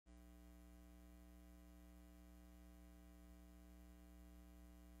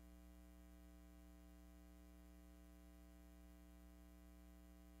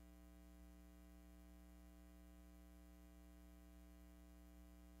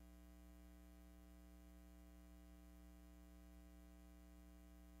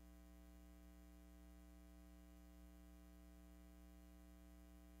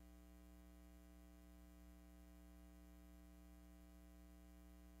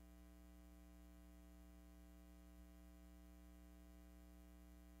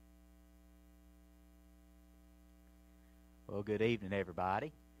Well, good evening,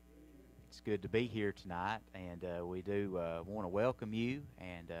 everybody. It's good to be here tonight, and we do want to welcome you,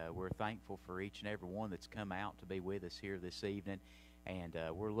 and we're thankful for each and every one that's come out to be with us here this evening, and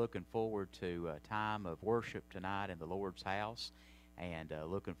we're looking forward to a time of worship tonight in the Lord's house, and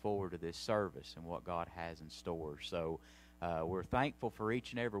looking forward to this service and what God has in store. So we're thankful for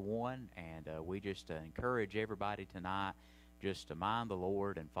each and every one, and we just encourage everybody tonight just to mind the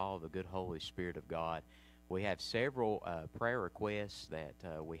Lord and follow the good Holy Spirit of God. We have several prayer requests that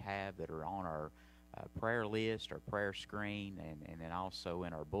we have that are on our prayer list, our prayer screen, and then also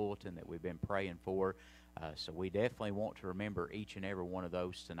in our bulletin that we've been praying for. So we definitely want to remember each and every one of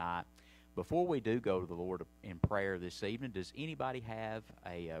those tonight. Before we do go to the Lord in prayer this evening, does anybody have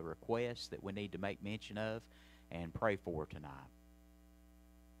a request that we need to make mention of and pray for tonight?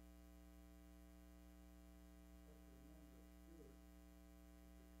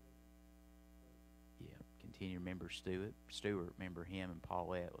 Continue to remember Stuart, remember him and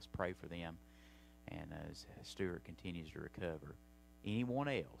Paulette. Let's pray for them. And as Stuart continues to recover. Anyone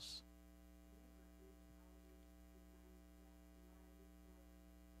else?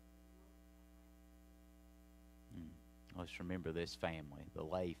 Let's remember this family, the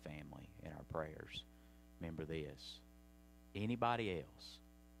Lay family, in our prayers. Remember this. Anybody else?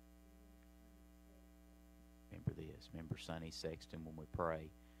 Remember this. Remember Sonny Sexton when we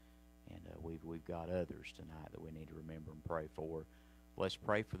pray. And we've got others tonight that we need to remember and pray for. Let's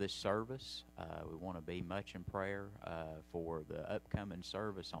pray for this service. We want to be much in prayer for the upcoming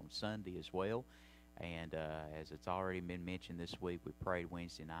service on Sunday as well. And as it's already been mentioned this week, we prayed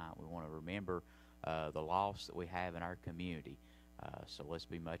Wednesday night. We want to remember the loss that we have in our community. So let's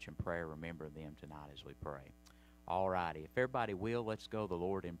be much in prayer, remembering them tonight as we pray. All righty. If everybody will, let's go to the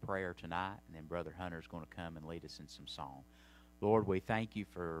Lord in prayer tonight. And then Brother Hunter's going to come and lead us in some song. Lord, we thank you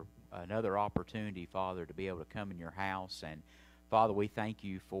for another opportunity, Father, to be able to come in your house. And, Father, we thank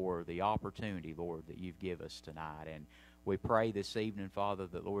you for the opportunity, Lord, that you've given us tonight. And we pray this evening, Father,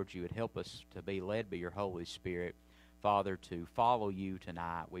 that, Lord, you would help us to be led by your Holy Spirit, Father, to follow you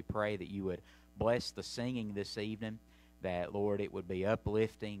tonight. We pray that you would bless the singing this evening, that, Lord, it would be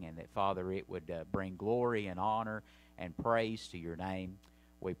uplifting, and that, Father, it would bring glory and honor and praise to your name.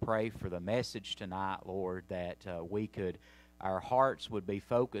 We pray for the message tonight, Lord, that our hearts would be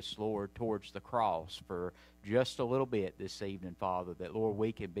focused, Lord, towards the cross for just a little bit this evening, Father, that, Lord,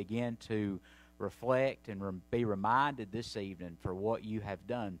 we can begin to reflect and be reminded this evening for what you have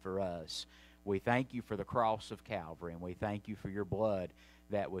done for us. We thank you for the cross of Calvary, and we thank you for your blood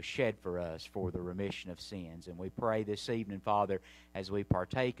that was shed for us for the remission of sins. And we pray this evening, Father, as we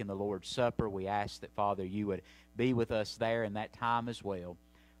partake in the Lord's Supper, we ask that, Father, you would be with us there in that time as well.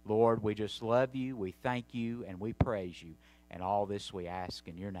 Lord, we just love you, we thank you, and we praise you. And all this we ask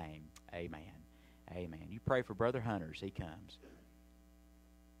in your name. Amen. Amen. You pray for Brother Hunter as he comes.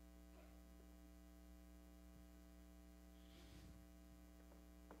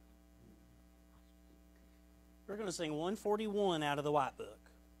 We're going to sing 141 out of the White Book.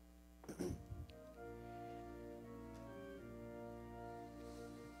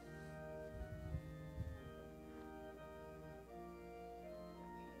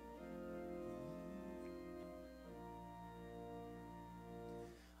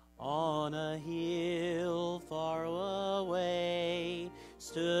 On a hill far away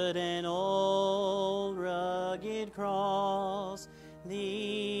stood an old rugged cross,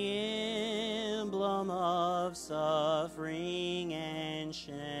 the emblem of suffering and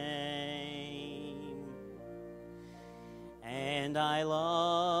shame. And I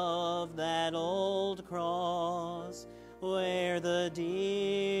love that old cross where the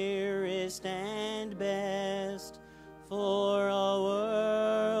dearest and best for a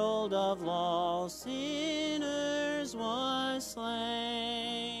world of lost sinners was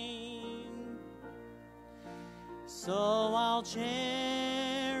slain. So I'll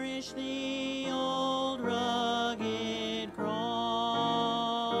cherish the old rugged cross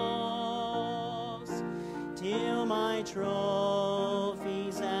till my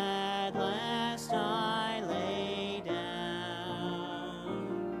trophies at last I lay down.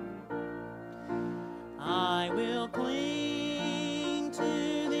 I will cling to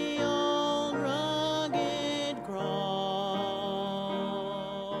the old rugged cross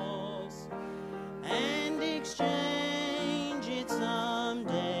and exchange it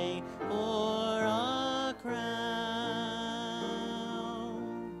someday for a crown.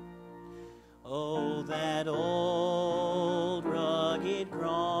 Oh, that old rugged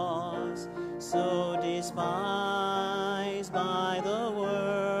cross, so despised by the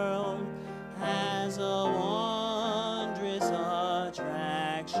world, has a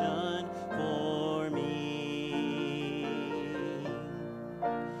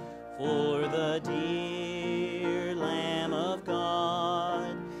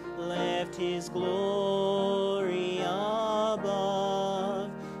His glory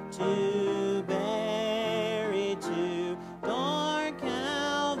above, to bear it to dark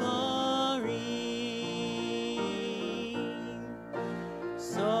Calvary.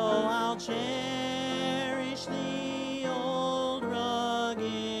 So I'll cherish the old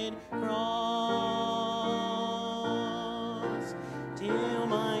rugged cross till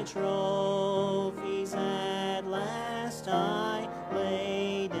my trophies at last I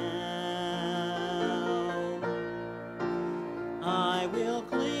lay down. I will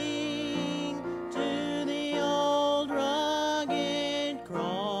cling to the old rugged cross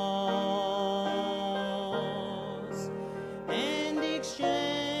and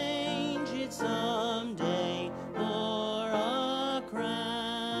exchange it someday for a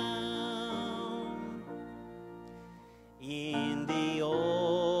crown. In the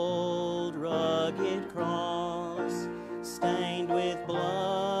old rugged cross, stained with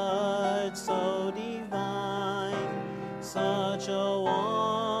blood so divine, such a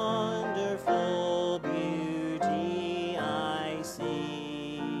wonderful beauty I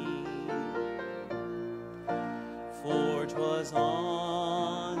see. For 'twas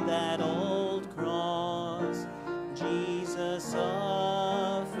on that old cross Jesus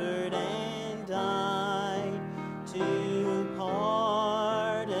suffered and died to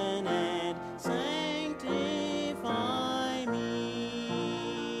pardon and sanctify me.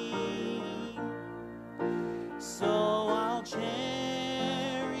 So I'll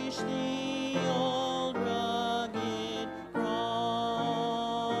cherish the old rugged cross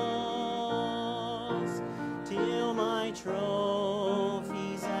till my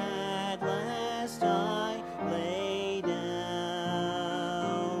trophies at last I lay down.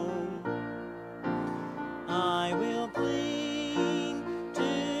 I will cling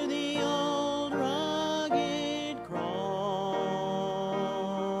to the old rugged cross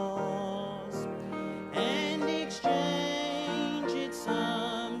and exchange it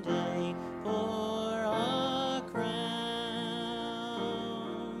someday for a crown.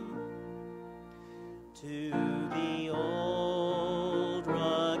 To the old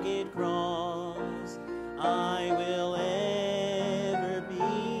rugged cross I will ever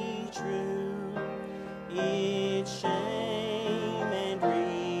be true, its shame and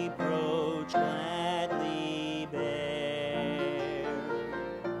reproach gladly bear.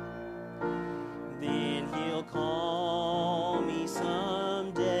 Then He'll call me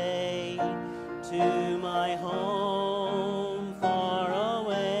someday to my home far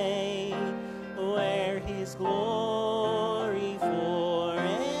away, where His glory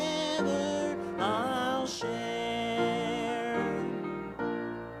forever I'll share.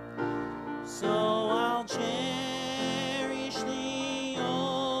 So I'll cherish the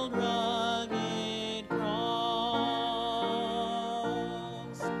old rugged cross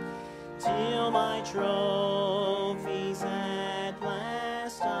till my trophies at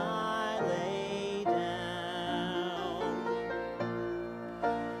last I lay down.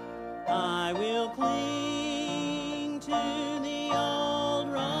 I will cling to the old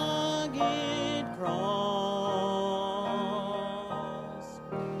rugged cross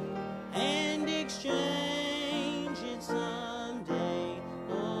and exchange it someday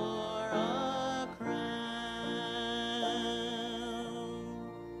for a crown.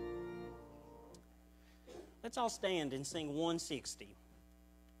 Let's all stand and sing 160.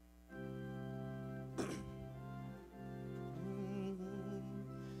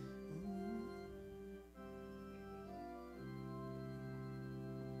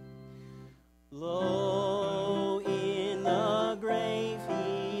 Low in the grave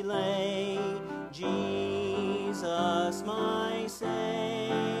He lay, Jesus my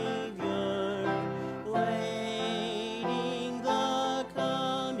Savior, waiting the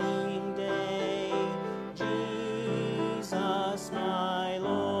coming day, Jesus my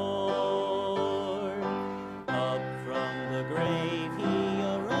Lord. Up from the grave He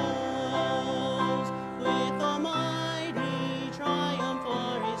arose, with a mighty triumph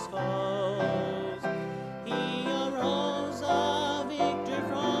for His foes.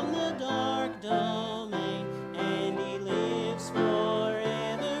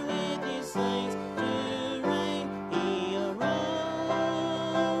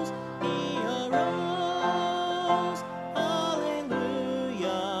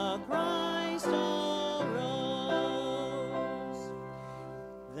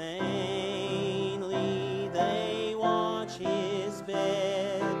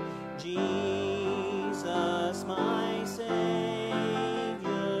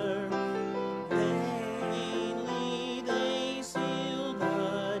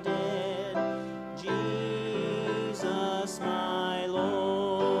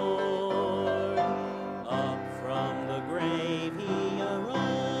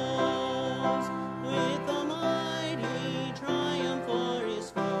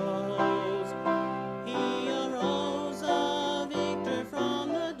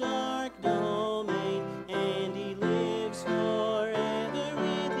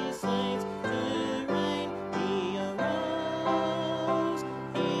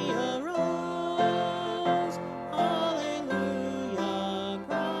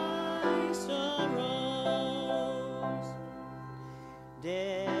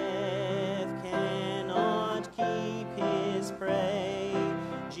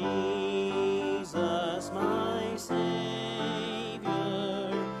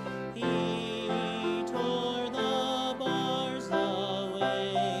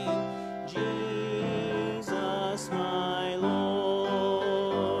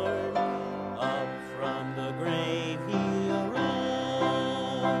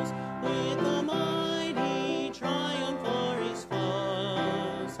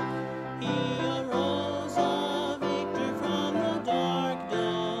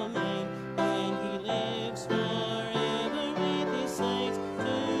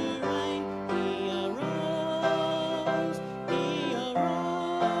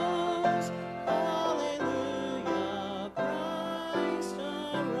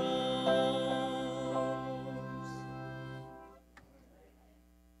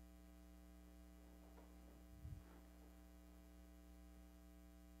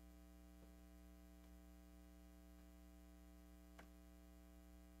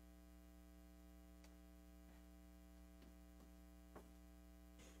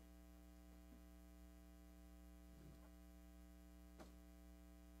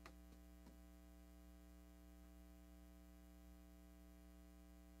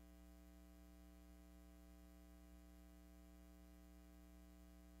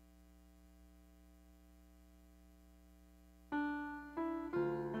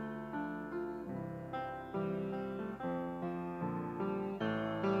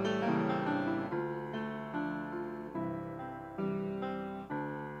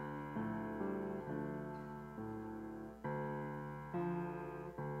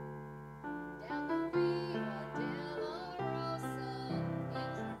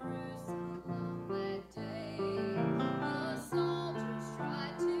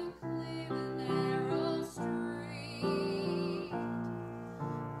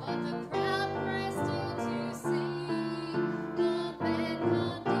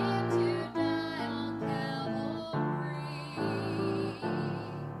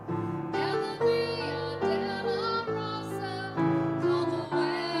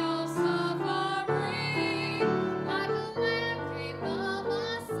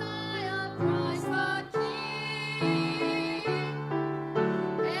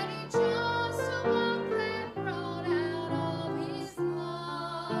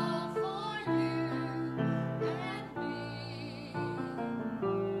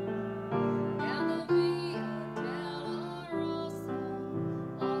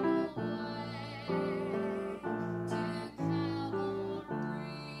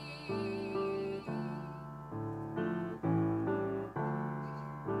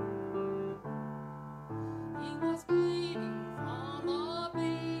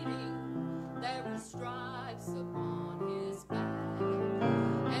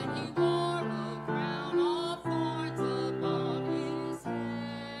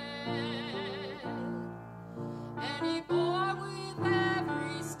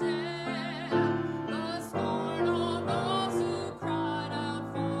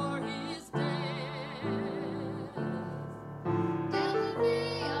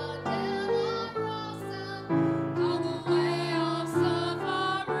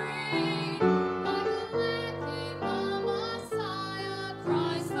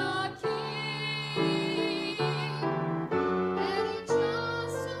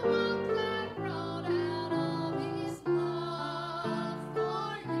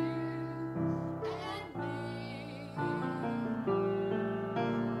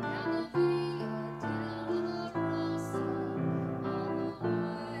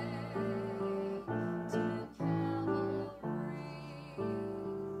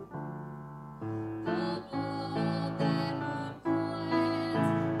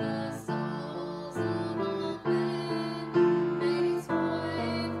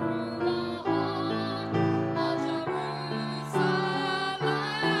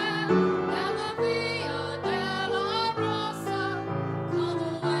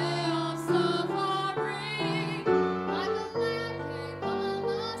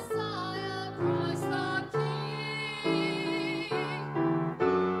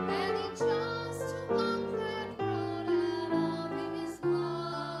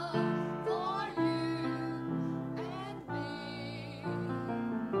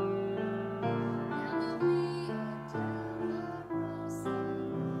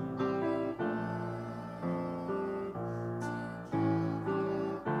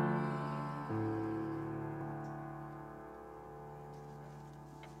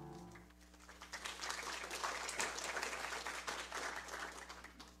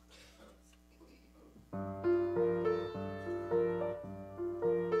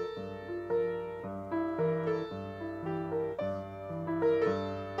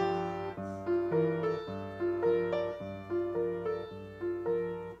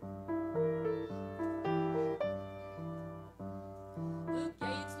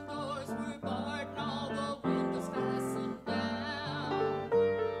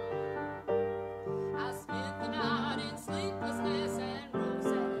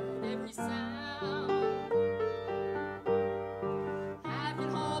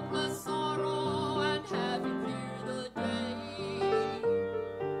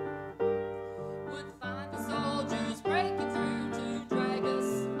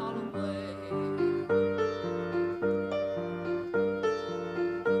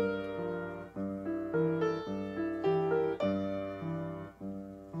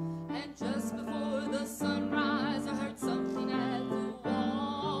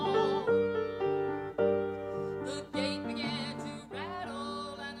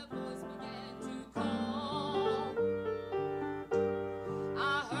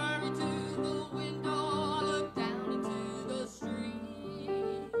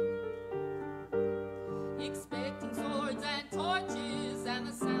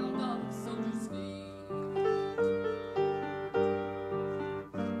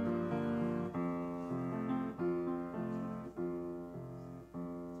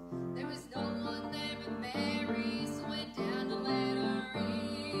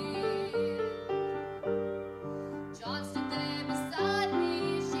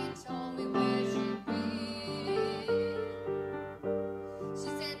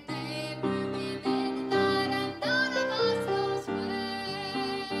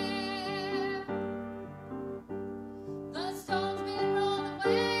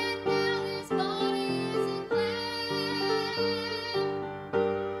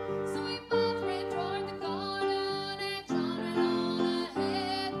 So we both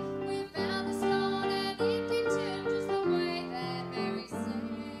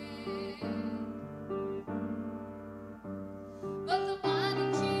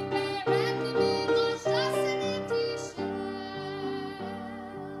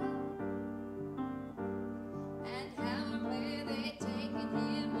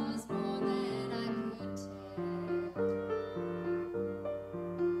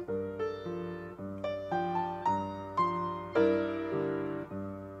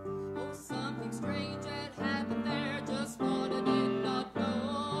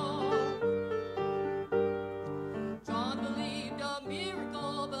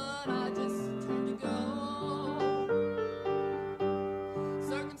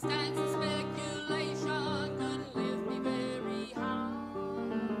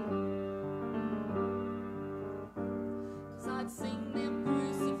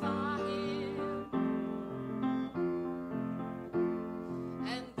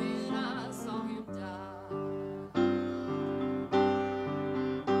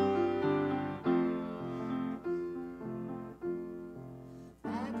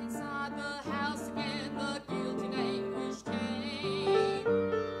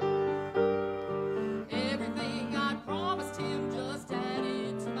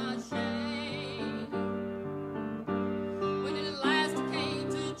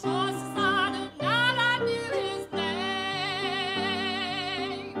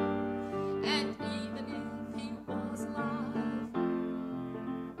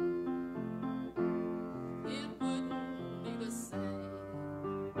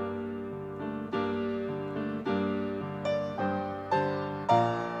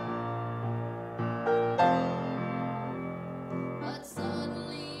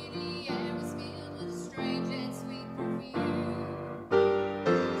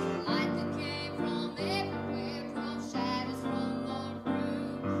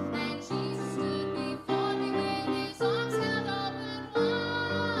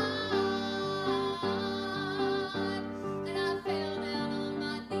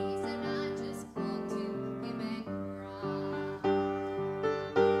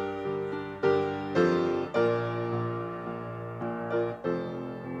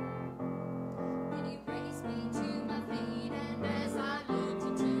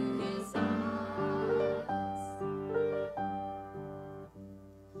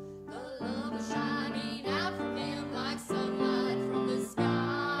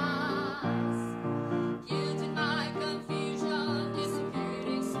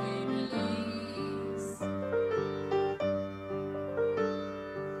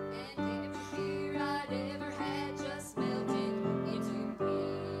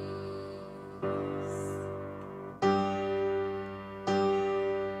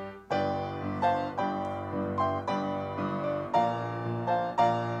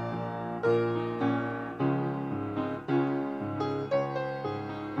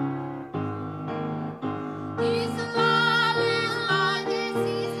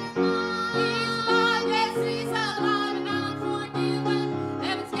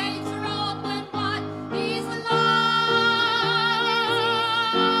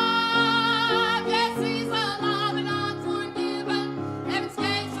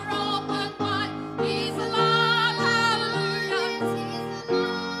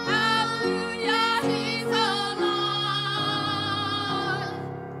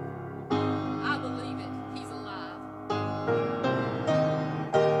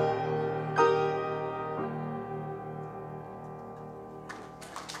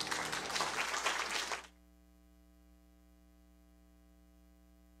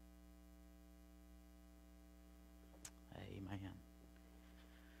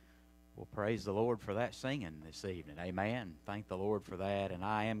Praise the Lord for that singing this evening. Amen. Thank the Lord for that. And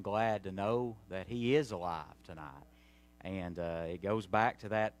I am glad to know that He is alive tonight. And it goes back to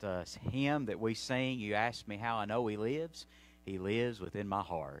that hymn that we sing, "You ask me how I know He lives. He lives within my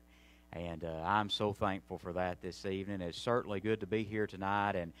heart." And I'm so thankful for that this evening. It's certainly good to be here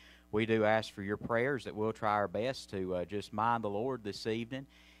tonight. And we do ask for your prayers that we'll try our best to just mind the Lord this evening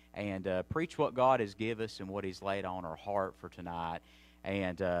and preach what God has given us and what He's laid on our heart for tonight.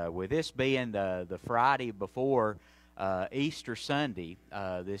 And with this being the Friday before Easter Sunday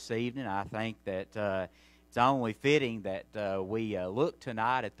this evening, I think that it's only fitting that we look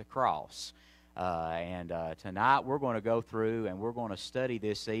tonight at the cross. And tonight we're going to go through and we're going to study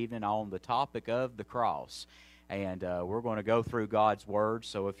this evening on the topic of the cross. And we're going to go through God's Word.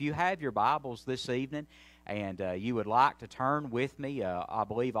 So if you have your Bibles this evening and you would like to turn with me, I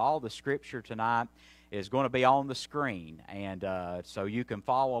believe all the Scripture tonight is going to be on the screen. And so you can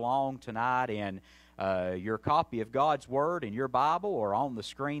follow along tonight in your copy of God's Word in your Bible or on the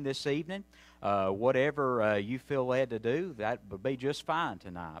screen this evening. Whatever you feel led to do, that would be just fine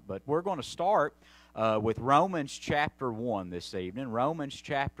tonight. But we're going to start with Romans chapter 1 this evening. Romans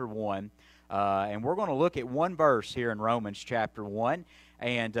chapter 1. And we're going to look at one verse here in Romans chapter 1.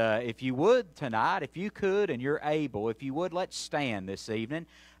 And if you would tonight, if you could and you're able, if you would, let's stand this evening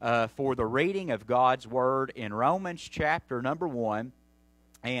for the reading of God's Word in Romans chapter number 1.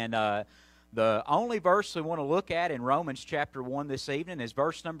 And the only verse we want to look at in Romans chapter 1 this evening is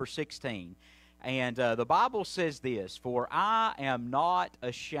verse number 16. And the Bible says this, "For I am not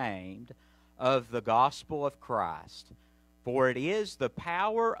ashamed of the gospel of Christ, for it is the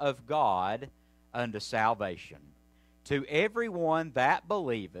power of God unto salvation, to everyone that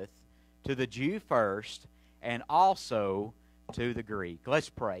believeth, to the Jew first, and also to the Greek." Let's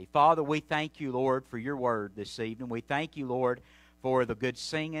pray. Father, we thank you, Lord, for your word this evening. We thank you, Lord, for the good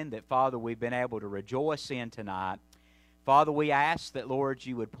singing that, Father, we've been able to rejoice in tonight. Father, we ask that, Lord,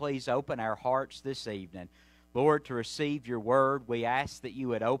 you would please open our hearts this evening, Lord, to receive your word. We ask that you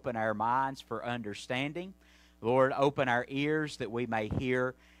would open our minds for understanding. Lord, open our ears that we may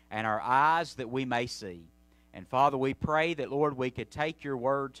hear and our eyes that we may see. And Father, we pray that, Lord, we could take your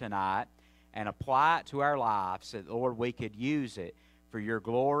word tonight and apply it to our lives, that, Lord, we could use it for your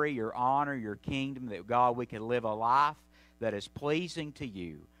glory, your honor, your kingdom, that, God, we could live a life that is pleasing to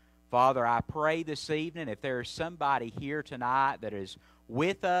you. Father, I pray this evening, if there is somebody here tonight that is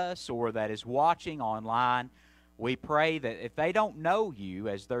with us or that is watching online, we pray that if they don't know you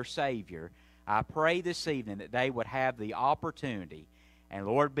as their Savior, I pray this evening that they would have the opportunity and,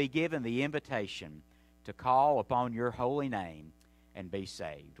 Lord, be given the invitation to call upon your holy name and be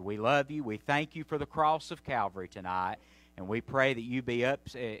saved. We love you. We thank you for the cross of Calvary tonight, and we pray that you be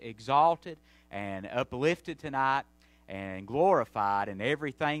exalted and uplifted tonight and glorified in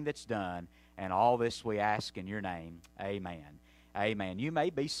everything that's done. And all this we ask in your name. Amen. Amen. You may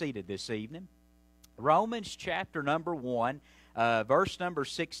be seated this evening. Romans chapter number 1. Verse number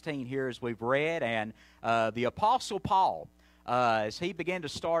 16 here as we've read, and the Apostle Paul, as he began to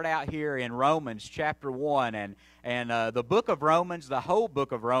start out here in Romans chapter 1, and the book of Romans, the whole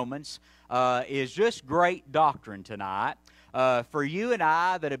book of Romans, is just great doctrine tonight for you and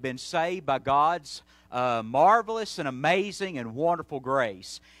I that have been saved by God's marvelous and amazing and wonderful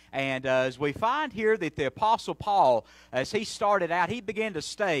grace. And as we find here that the Apostle Paul, as he started out, he began to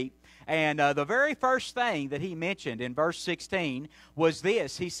state, and the very first thing that he mentioned in verse 16 was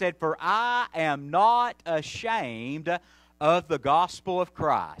this. He said, "For I am not ashamed of the gospel of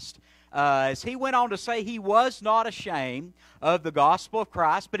Christ." As he went on to say, he was not ashamed of the gospel of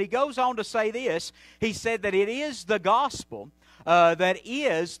Christ, but he goes on to say this. He said that it is the gospel that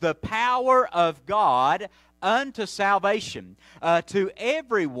is the power of God unto salvation to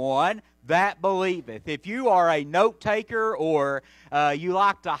everyone that believeth. If you are a note taker or you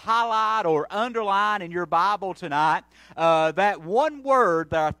like to highlight or underline in your Bible tonight, that one word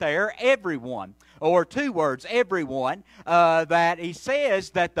right there, everyone, or two words, everyone, that he says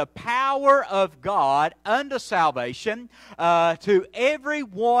that the power of God unto salvation to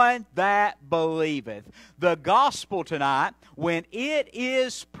everyone that believeth. The gospel tonight, when it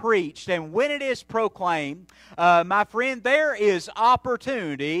is preached and when it is proclaimed, my friend, there is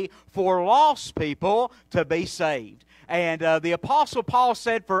opportunity for lost people to be saved. And the Apostle Paul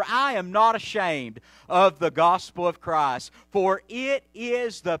said, "For I am not ashamed of the gospel of Christ, for it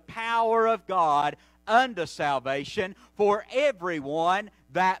is the power of God unto salvation for everyone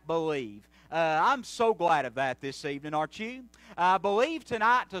that believe." I'm so glad of that this evening, aren't you? I believe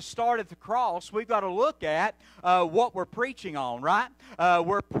tonight, to start at the cross, we've got to look at what we're preaching on, right?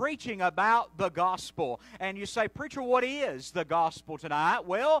 We're preaching about the gospel. And you say, preacher, what is the gospel tonight?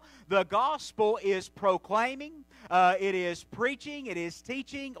 Well, the gospel is proclaiming, it is preaching, it is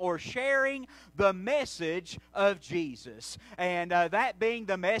teaching or sharing the message of Jesus. And that being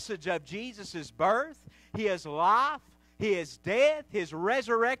the message of Jesus' birth, His life, His death, His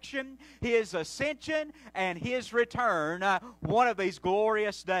resurrection, His ascension, and His return one of these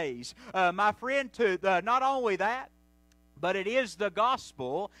glorious days. My friend, not only that, but it is the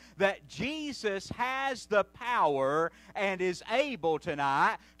gospel that Jesus has the power and is able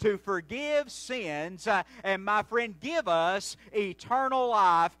tonight to forgive sins and, my friend, give us eternal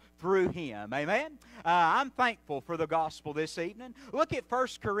life through Him. Amen? I'm thankful for the gospel this evening. Look at 1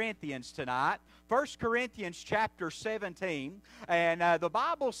 Corinthians tonight. 1 Corinthians chapter 17. And the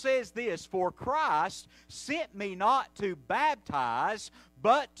Bible says this, "For Christ sent me not to baptize,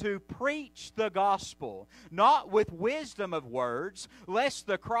 but to preach the gospel, not with wisdom of words, lest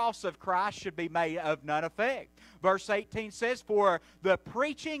the cross of Christ should be made of none effect." Verse 18 says, "For the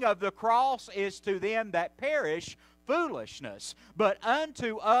preaching of the cross is to them that perish foolishness, but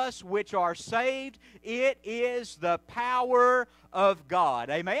unto us which are saved it is the power of God."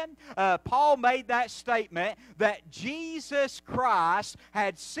 Amen? Paul made that statement that Jesus Christ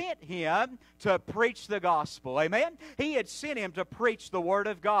had sent him to preach the gospel. Amen? He had sent him to preach the Word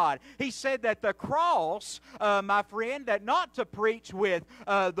of God. He said that the cross, my friend, that not to preach with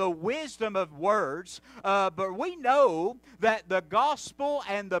the wisdom of words, but we know that the gospel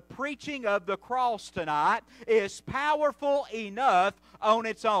and the preaching of the cross tonight is powerful enough on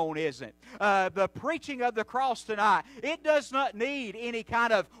its own, isn't it? The preaching of the cross tonight, it does not need any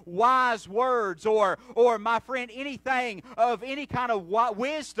kind of wise words or my friend, anything of any kind of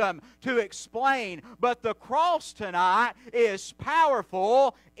wisdom to explain. But the cross tonight is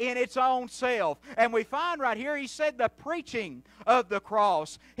powerful in its own self. And we find right here, he said the preaching of the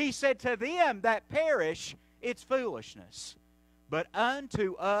cross. He said, "To them that perish, it's foolishness. But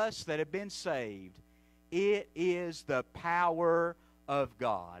unto us that have been saved, it is the power of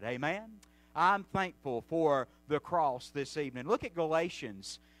God." Amen? I'm thankful for the cross this evening. Look at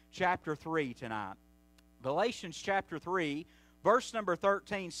Galatians chapter 3 tonight. Galatians chapter 3, verse number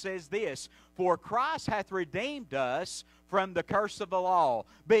 13 says this, "For Christ hath redeemed us from the curse of the law,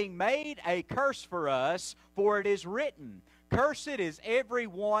 being made a curse for us, for it is written, Cursed is every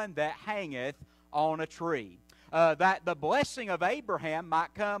one that hangeth on a tree." That the blessing of Abraham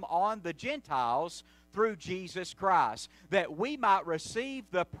might come on the Gentiles through Jesus Christ, that we might receive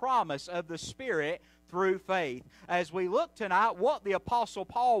the promise of the Spirit through faith. As we look tonight, what the Apostle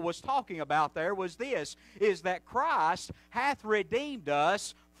Paul was talking about there was this, is that Christ hath redeemed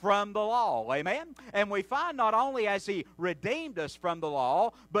us from the law. Amen? And we find not only has He redeemed us from the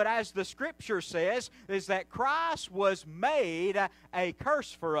law, but as the Scripture says, is that Christ was made a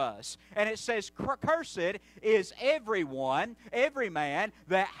curse for us. And it says, "Cursed is every man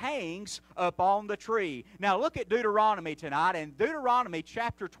that hangs upon the tree." Now look at Deuteronomy tonight. In Deuteronomy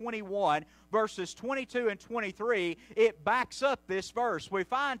chapter 21, verses 22 and 23, it backs up this verse. We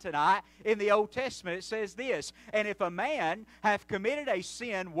find tonight in the Old Testament, it says this, "And if a man have committed a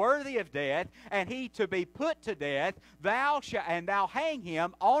sin worthy of death, and he to be put to death, thou hang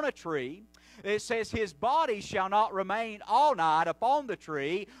him on a tree." It says, "His body shall not remain all night upon the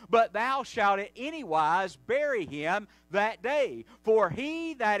tree, but thou shalt in any wise bury him that day. For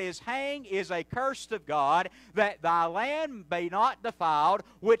he that is hanged is accursed of God, that thy land be not defiled,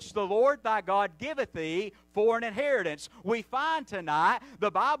 which the Lord thy God giveth thee for an inheritance." We find tonight,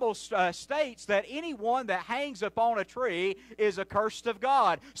 the Bible states that anyone that hangs upon a tree is accursed of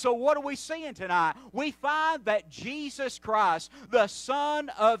God. So what are we seeing tonight? We find that Jesus Christ, the Son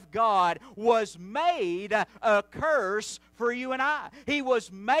of God, was made a curse for you and I. He was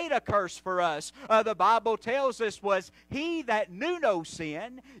made a curse for us. The Bible tells us, "Was he that knew no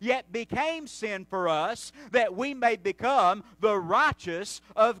sin, yet became sin for us, that we may become the righteous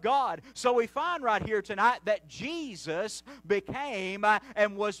of God." So we find right here tonight that Jesus became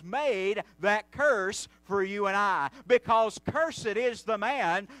and was made that curse for you and I, because cursed is the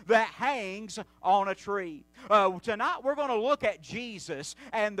man that hangs on a tree. Tonight we're going to look at Jesus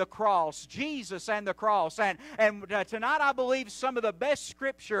and the cross. Jesus and the cross. And tonight I believe some of the best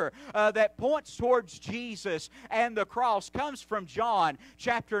scripture that points towards Jesus and the cross comes from John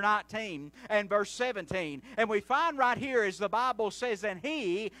chapter 19 and verse 17. And we find right here, as the Bible says, "And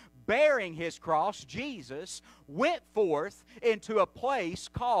he, bearing his cross," Jesus, "went forth into a place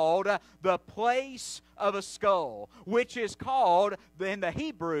called the place of a skull, which is called, in the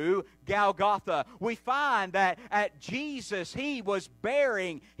Hebrew, Golgotha. We find that at Jesus, He was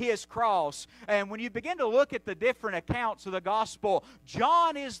bearing His cross. And when you begin to look at the different accounts of the gospel,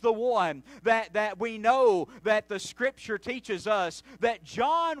 John is the one that we know that the Scripture teaches us that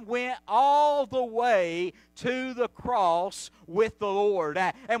John went all the way to the cross with the Lord.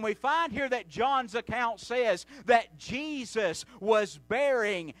 And we find here that John's account says that Jesus was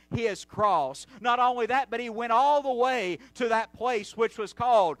bearing His cross. Not only that, but He went all the way to that place which was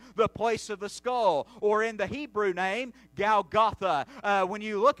called the place of the skull, or in the Hebrew name, Golgotha. When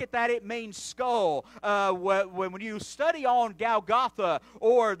you look at that, it means skull. When you study on Golgotha,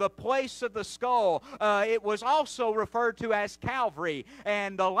 or the place of the skull, it was also referred to as Calvary.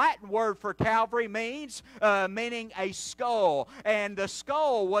 And the Latin word for Calvary means meaning a skull. And the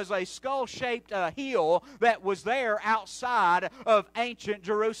skull was a skull-shaped hill that was there outside of ancient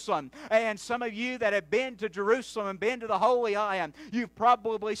Jerusalem. And some of you that have been to Jerusalem and been to the Holy Land, you've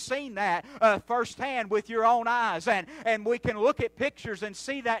probably seen that firsthand with your own eyes. And we can look at pictures and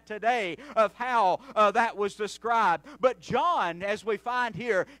see that today of how that was described. But John, as we find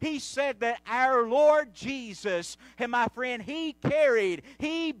here, he said that our Lord Jesus, and my friend, He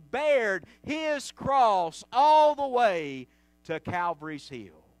bared His cross all the way to Calvary's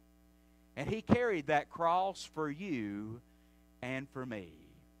hill. And He carried that cross for you and for me.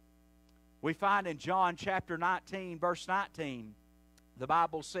 We find in John chapter 19, verse 19, the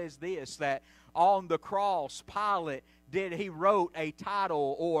Bible says this, that on the cross, Pilate he wrote a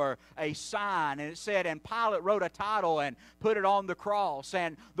title or a sign, and it said, and Pilate wrote a title and put it on the cross,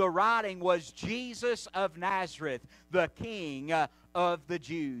 and the writing was Jesus of Nazareth, the King of the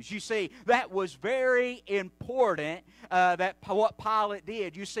Jews. You see, that was very important, that what Pilate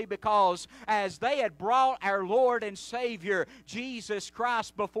did. You see, because as they had brought our Lord and Savior Jesus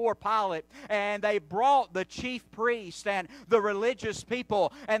Christ before Pilate, and they brought the chief priest and the religious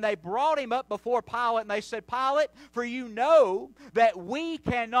people, and they brought Him up before Pilate, and they said, Pilate, for you know that we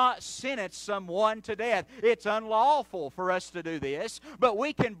cannot sentence someone to death. It's unlawful for us to do this, but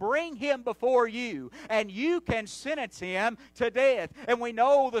we can bring him before you, and you can sentence him to death. And we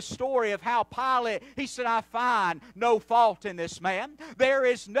know the story of how Pilate, he said, I find no fault in this man. There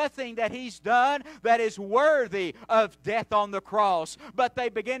is nothing that he's done that is worthy of death on the cross. But they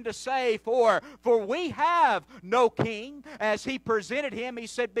begin to say, for we have no king. As he presented him, he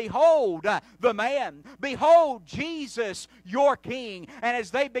said, behold the man. Behold Jesus, your king. And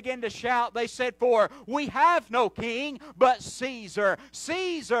as they begin to shout, they said, for we have no king but Caesar.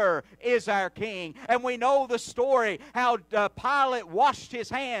 Caesar is our king. And we know the story how Pilate washed his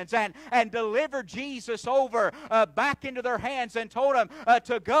hands and delivered Jesus over back into their hands and told them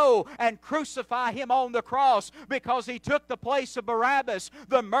to go and crucify him on the cross, because he took the place of Barabbas,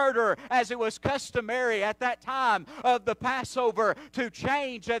 the murderer, as it was customary at that time of the Passover to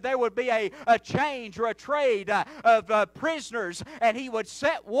change. There would be a change or a trade of prisoners, and he would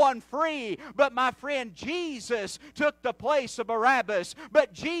set one free. But my friend, Jesus took the place of Barabbas,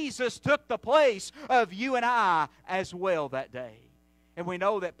 but Jesus took the place of you and I as well that day. And we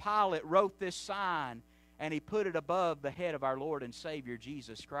know that Pilate wrote this sign, and he put it above the head of our Lord and Savior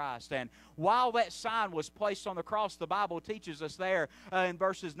Jesus Christ. And while that sign was placed on the cross, the Bible teaches us there in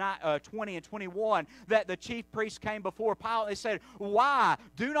verses 20 and 21 that the chief priests came before Pilate. They said, why?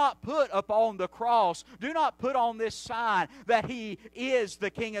 Do not put upon the cross, do not put on this sign that He is the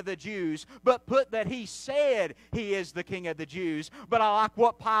King of the Jews, but put that He said He is the King of the Jews. But I like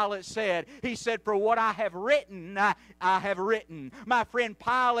what Pilate said. He said, for what I have written, I have written. My friend,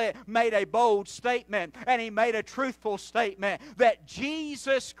 Pilate made a bold statement, and he made a truthful statement that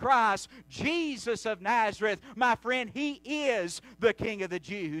Jesus Christ, Jesus of Nazareth, my friend, He is the King of the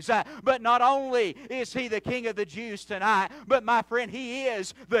Jews. But not only is He the King of the Jews tonight, but my friend, He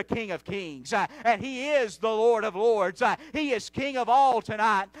is the King of Kings. And He is the Lord of Lords. He is King of all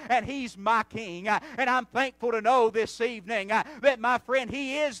tonight, and He's my King. And I'm thankful to know this evening that, my friend,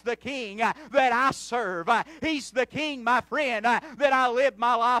 He is the King that I serve. He's the King, my friend, that I live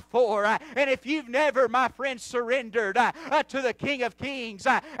my life for. And if you've never, my friend, surrendered to the King of Kings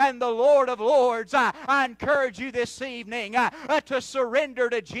and the Lord of Lords, I encourage you this evening to surrender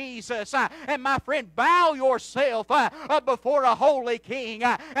to Jesus. And my friend, bow yourself before a holy King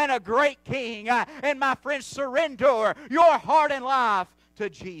and a great King. And my friend, surrender your heart and life to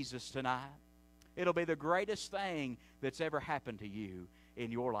Jesus tonight. It'll be the greatest thing that's ever happened to you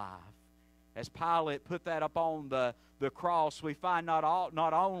in your life. As Pilate put that up on the cross, we find not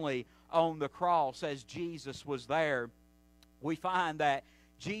only on the cross as Jesus was there, we find that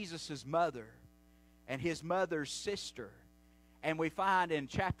Jesus' mother and His mother's sister And we find in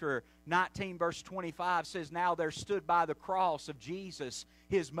chapter 19, verse 25, says, "Now there stood by the cross of Jesus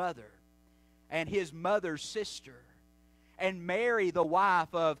his mother, and his mother's sister, and Mary, the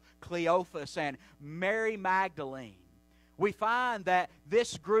wife of Cleophas, and Mary Magdalene." We find that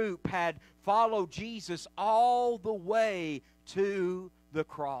this group had followed Jesus all the way to the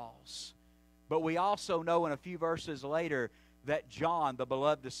cross. But we also know in a few verses later that John, the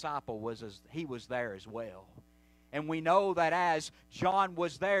beloved disciple, was there as well. And we know that as John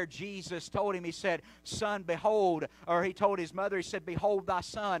was there, Jesus told him, he said, "Son, behold," or he told his mother, he said, "Behold thy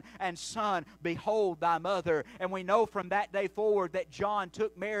son, and son, behold thy mother." And we know from that day forward that John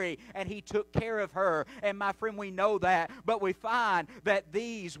took Mary and he took care of her. And my friend, we know that. But we find that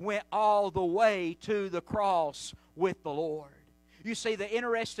these went all the way to the cross with the Lord. You see, the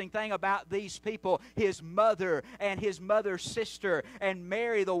interesting thing about these people, his mother and his mother's sister, and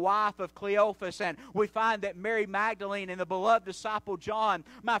Mary, the wife of Cleophas, and we find that Mary Magdalene and the beloved disciple John,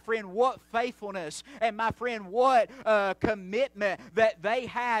 my friend, what faithfulness, and my friend, what commitment that they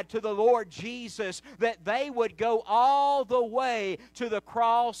had to the Lord Jesus, that they would go all the way to the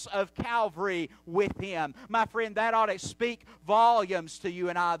cross of Calvary with Him. My friend, that ought to speak volumes to you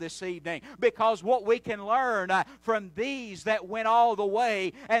and I this evening, because what we can learn from these that went all the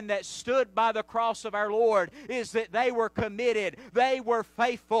way and that stood by the cross of our Lord is that they were committed, they were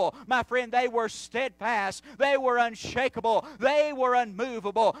faithful, my friend, they were steadfast, they were unshakable, they were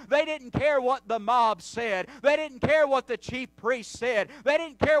unmovable. They didn't care what the mob said, they didn't care what the chief priest said, they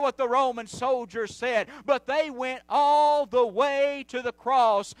didn't care what the Roman soldiers said, but they went all the way to the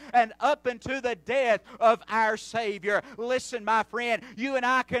cross and up into the death of our Savior. Listen, my friend, you and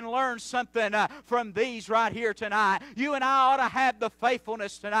I can learn something from these right here tonight. You and I ought to have the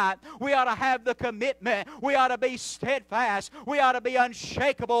faithfulness tonight. We ought to have the commitment. We ought to be steadfast. We ought to be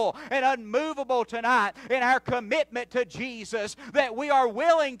unshakable and unmovable tonight in our commitment to Jesus, that we are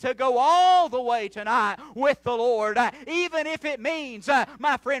willing to go all the way tonight with the Lord, even if it means,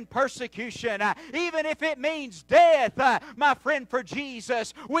 my friend, persecution, even if it means death, my friend, for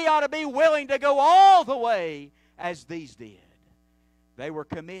Jesus. We ought to be willing to go all the way as these did. They were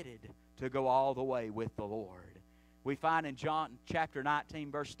committed to go all the way with the Lord. We find in John chapter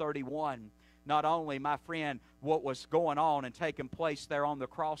 19, verse 31, not only, my friend, what was going on and taking place there on the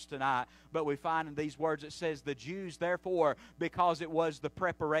cross tonight, but we find in these words it says, "The Jews, therefore, because it was the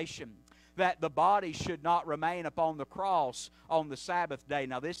preparation, that the body should not remain upon the cross on the Sabbath day."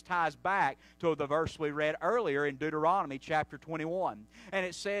 Now this ties back to the verse we read earlier in Deuteronomy chapter 21. And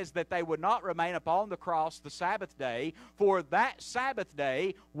it says that they would not remain upon the cross the Sabbath day, for that Sabbath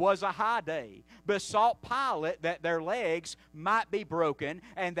day was a high day. Besought Pilate that their legs might be broken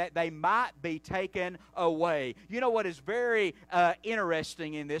and that they might be taken away. You know what is very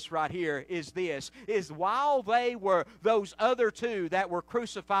interesting in this right here is this, is while they were, those other two that were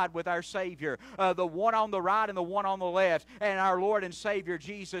crucified with our Savior, the one on the right and the one on the left, and our Lord and Savior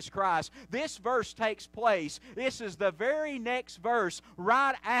Jesus Christ. This verse takes place. This is the very next verse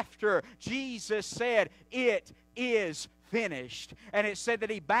right after Jesus said, "It is finished." And it said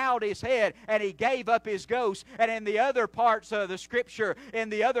that He bowed His head and He gave up His ghost. And in the other parts of the Scripture, in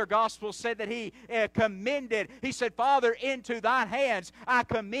the other Gospels, said that He commended. He said, "Father, into Thine hands I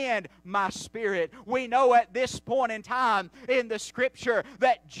commend my spirit." We know at this point in time in the Scripture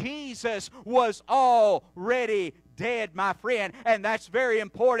that Jesus was already dead, my friend, and that's very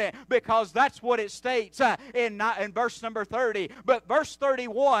important because that's what it states in verse number 30. But verse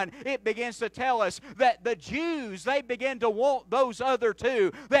 31, it begins to tell us that the Jews, they began to want those other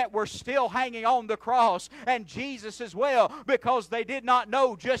two that were still hanging on the cross, and Jesus as well, because they did not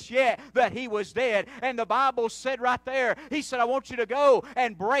know just yet that He was dead. And the Bible said right there, He said, "I want you to go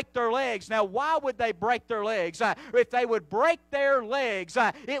and break their legs." Now, why would they break their legs? If they would break their legs,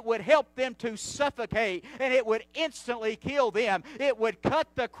 it would help them to suffocate, and it would instantly kill them. It would cut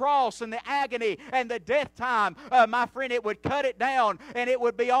the cross and the agony and the death time, my friend, it would cut it down, and it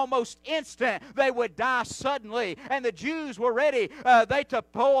would be almost instant. They would die suddenly, and the Jews were ready to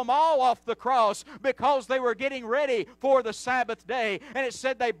pull them all off the cross because they were getting ready for the Sabbath day. And it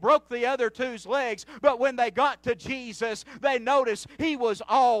said they broke the other two's legs, but when they got to Jesus, they noticed He was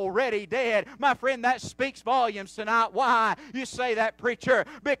already dead. My friend, that speaks volumes tonight. Why? You say that, preacher?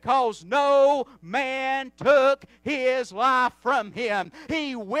 Because no man took His life from Him.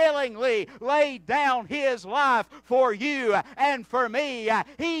 He willingly laid down His life for you and for me.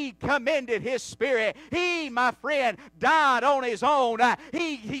 He commended His Spirit. He, my friend, died on His own.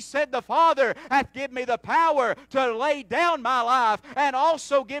 He said, "The Father hath given me the power to lay down my life and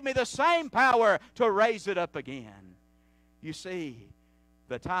also give me the same power to raise it up again." You see,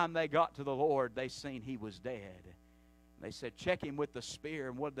 the time they got to the Lord, they seen He was dead. They said, check him with the spear.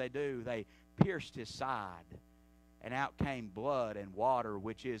 And what did they do? They pierced his side. And out came blood and water,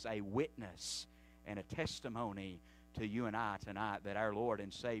 which is a witness and a testimony to you and I tonight that our Lord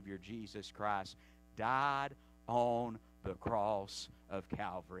and Savior Jesus Christ died on the cross of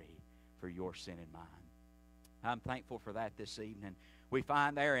Calvary for your sin and mine. I'm thankful for that this evening. We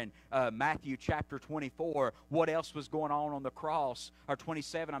find there in Matthew chapter 24 what else was going on the cross, or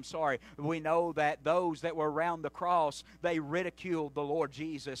 27, I'm sorry. We know that those that were around the cross, they ridiculed the Lord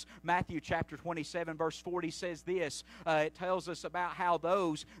Jesus. Matthew chapter 27 verse 40 says this. It tells us about how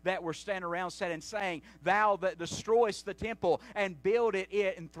those that were standing around said and saying, Thou that destroyest the temple and build it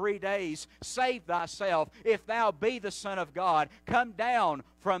in 3 days, save thyself. If thou be the Son of God, come down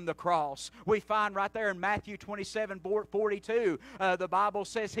from the cross. We find right there in Matthew 27:42, the Bible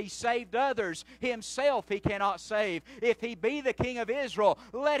says he saved others. Himself he cannot save. If he be the King of Israel,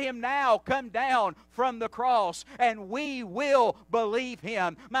 let him now come down from the cross, and we will believe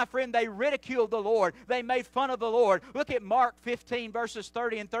him. My friend, they ridiculed the Lord. They made fun of the Lord. Look at Mark 15 verses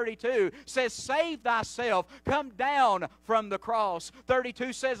 30 and 32. Says, save thyself. Come down from the cross.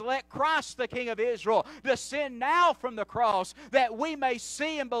 32 says, let Christ the King of Israel descend now from the cross, that we may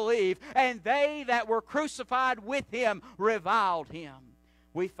see and believe. And they that were crucified with him reviled him.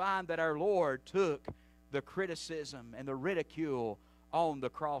 We find that our Lord took the criticism and the ridicule on the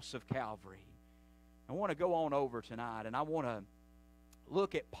cross of Calvary. I want to go on over tonight, and I want to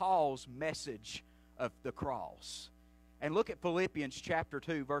look at Paul's message of the cross. And look at Philippians chapter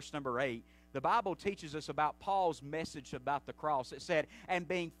 2, verse number 8. The Bible teaches us about Paul's message about the cross. It said, and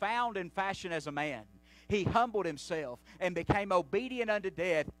being found in fashion as a man, he humbled himself and became obedient unto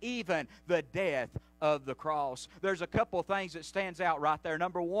death, even the death of the cross. There's a couple things that stands out right there.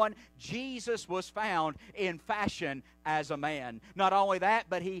 Number one, Jesus was found in fashion as a man. Not only that,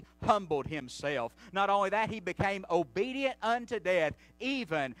 but he humbled himself. Not only that, he became obedient unto death,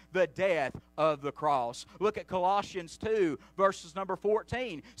 even the death of the cross. Look at Colossians 2, verses number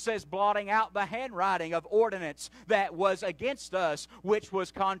 14. Says, blotting out the handwriting of ordinance that was against us, which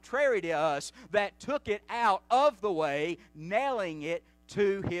was contrary to us, that took it out of the way, nailing it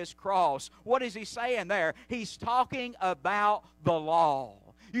to his cross. What is he saying there? He's talking about the law.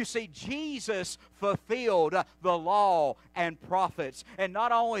 You see, Jesus fulfilled the law and prophets. And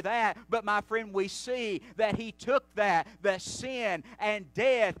not only that, but my friend, we see that he took that, the sin and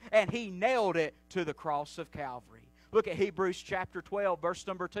death, and he nailed it to the cross of Calvary. Look at Hebrews chapter 12, verse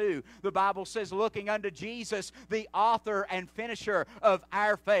number 2. The Bible says, looking unto Jesus, the author and finisher of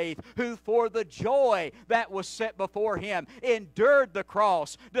our faith, who for the joy that was set before him endured the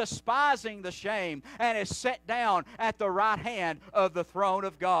cross, despising the shame, and is set down at the right hand of the throne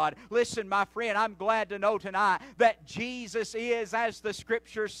of God. Listen, my friend, I'm glad to know tonight that Jesus is, as the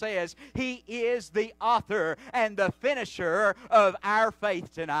Scripture says, he is the author and the finisher of our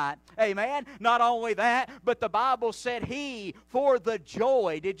faith tonight. Amen? Not only that, but the Bible said he, for the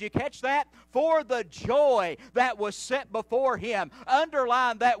joy, did you catch that? For the joy that was set before him.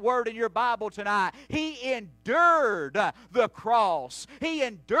 Underline that word in your Bible tonight. He endured the cross. He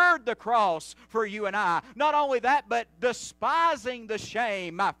endured the cross for you and I. Not only that, but despising the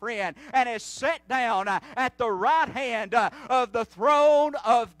shame, my friend, and is set down at the right hand of the throne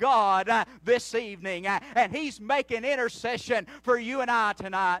of God this evening. And he's making intercession for you and I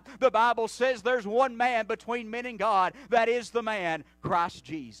tonight. The Bible says there's one man between men and God. That is the man, Christ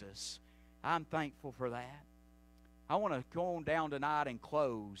Jesus. I'm thankful for that. I want to go on down tonight and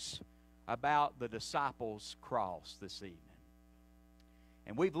close about the disciples' cross this evening.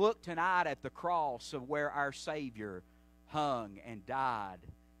 And we've looked tonight at the cross of where our Savior hung and died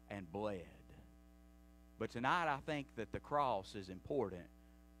and bled. But tonight I think that the cross is important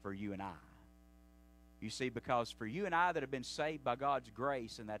for you and I. You see, because for you and I that have been saved by God's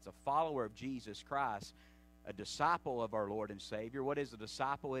grace, and that's a follower of Jesus Christ, a disciple of our Lord and Savior. What is a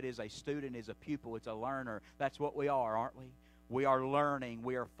disciple? It is a student, is a pupil, it's a learner. That's what we are, aren't we? We are learning.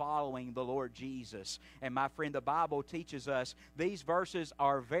 We are following the Lord Jesus. And my friend, the Bible teaches us these verses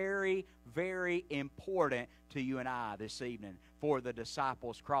are very, very important to you and I this evening for the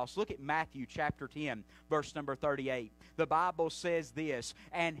disciples' cross. Look at Matthew chapter 10, verse number 38. The Bible says this,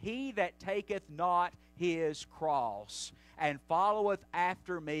 and he that taketh not his cross and followeth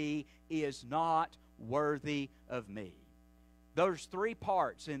after me is not worthy of me. There's three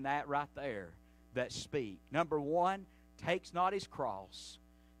parts in that right there that speak. Number one, takes not his cross.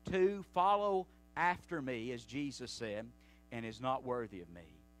 Two, follow after me, as Jesus said, and is not worthy of me.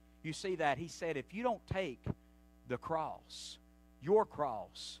 You see that? He said, if you don't take the cross, your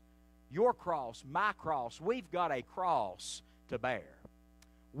cross, my cross, we've got a cross to bear.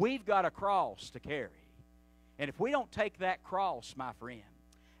 We've got a cross to carry. And if we don't take that cross, my friend,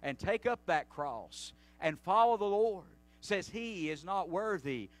 and take up that cross and follow the Lord, says He is not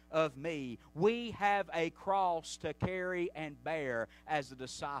worthy of me. We have a cross to carry and bear as a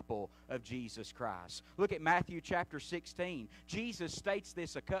disciple of Jesus Christ. Look at Matthew chapter 16. Jesus states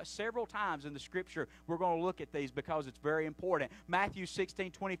this several times in the Scripture. We're going to look at these because it's very important. Matthew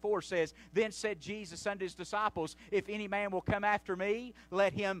 16:24 says, Then said Jesus unto His disciples, If any man will come after me,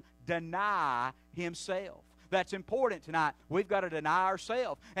 let him deny himself. That's important tonight. We've got to deny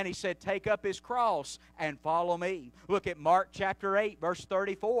ourselves. And He said, take up His cross and follow me. Look at Mark chapter 8, verse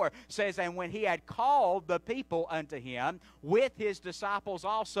 34. It says, And when He had called the people unto Him, with His disciples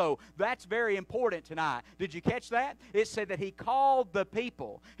also. That's very important tonight. Did you catch that? It said that He called the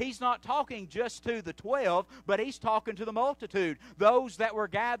people. He's not talking just to the 12, but He's talking to the multitude. Those that were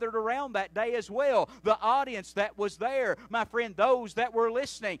gathered around that day as well. The audience that was there. My friend, those that were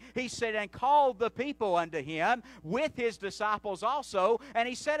listening. He said, and called the people unto Him, with His disciples also, and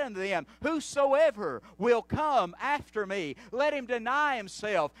He said unto them, Whosoever will come after me, let him deny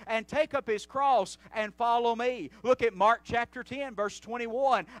himself and take up his cross and follow me. Look at Mark chapter 10, verse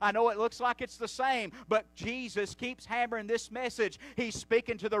 21. I know it looks like it's the same, but Jesus keeps hammering this message. He's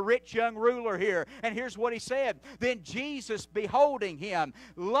speaking to the rich young ruler here, and here's what He said. Then Jesus, beholding him,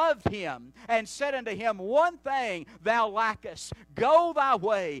 loved him, and said unto him, One thing thou lackest. Go thy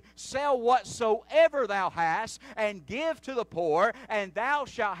way, sell whatsoever thou hast, and give to the poor, and thou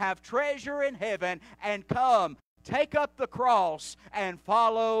shalt have treasure in heaven, and come, take up the cross and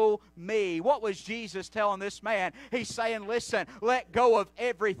follow me. What was Jesus telling this man? He's saying, listen, let go of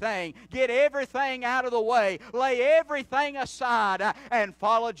everything. Get everything out of the way. Lay everything aside and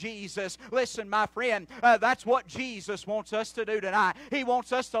follow Jesus. Listen, my friend, that's what Jesus wants us to do tonight. He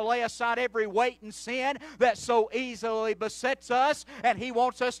wants us to lay aside every weight and sin that so easily besets us, and He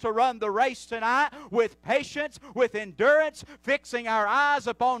wants us to run the race tonight with patience, with endurance, fixing our eyes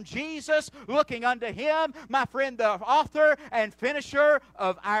upon Jesus, looking unto Him, my friend, the author and finisher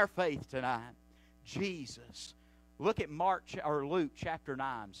of our faith tonight. Jesus. Look at Luke chapter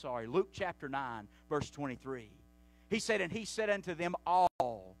 9. Luke chapter 9, verse 23. He said, and He said unto them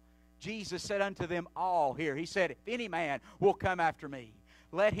all. Jesus said unto them all here. He said, if any man will come after me,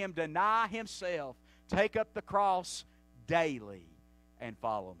 let him deny himself, take up the cross daily, and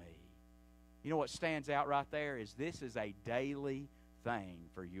follow me. You know what stands out right there is this is a daily thing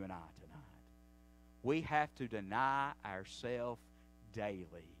for you and I tonight. We have to deny ourselves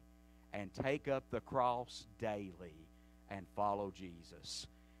daily and take up the cross daily and follow Jesus.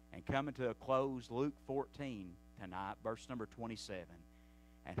 And coming to a close, Luke 14 tonight, verse number 27.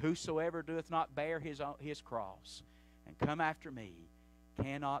 And whosoever doeth not bear his cross and come after me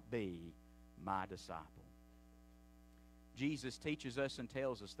cannot be my disciple. Jesus teaches us and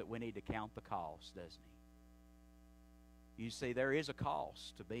tells us that we need to count the cost, doesn't He? You see, there is a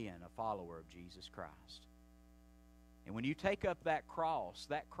cost to being a follower of Jesus Christ. And when you take up that cross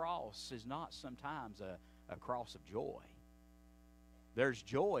is not sometimes a cross of joy. There's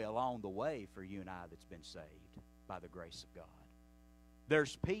joy along the way for you and I that's been saved by the grace of God.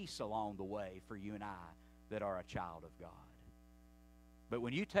 There's peace along the way for you and I that are a child of God. But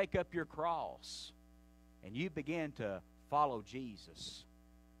when you take up your cross and you begin to follow Jesus,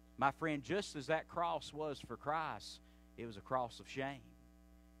 my friend, just as that cross was for Christ, it was a cross of shame.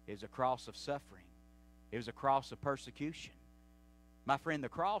 It was a cross of suffering. It was a cross of persecution. My friend, the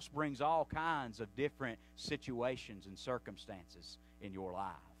cross brings all kinds of different situations and circumstances in your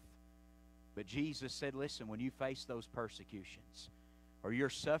life. But Jesus said, listen, when you face those persecutions or you're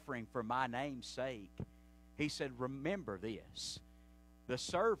suffering for my name's sake, He said, remember this. The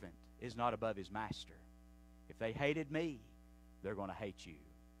servant is not above his master. If they hated me, they're going to hate you.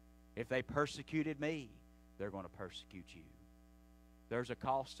 If they persecuted me, they're going to persecute you. There's a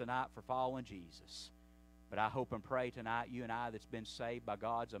cost tonight for following Jesus. But I hope and pray tonight, you and I that's been saved by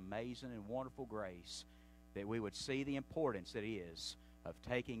God's amazing and wonderful grace, that we would see the importance it is of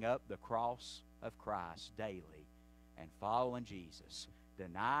taking up the cross of Christ daily and following Jesus,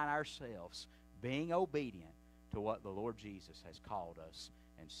 denying ourselves, being obedient to what the Lord Jesus has called us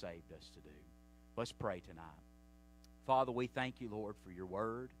and saved us to do. Let's pray tonight. Father, we thank You, Lord, for Your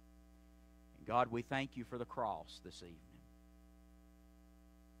word. God, we thank You for the cross this evening.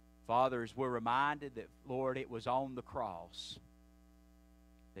 Father, as we're reminded that, Lord, it was on the cross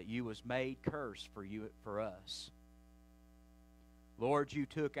that You was made curse for us. Lord, You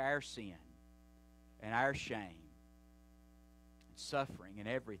took our sin and our shame and suffering and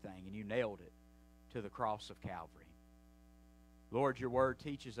everything, and You nailed it to the cross of Calvary. Lord, Your word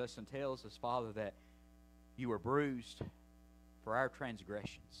teaches us and tells us, Father, that You were bruised for our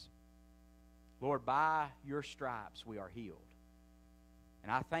transgressions. Lord, by your stripes we are healed.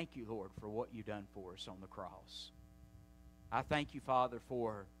 And I thank you, Lord, for what you've done for us on the cross. I thank you, Father,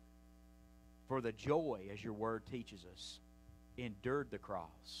 for the joy, as your word teaches us, endured the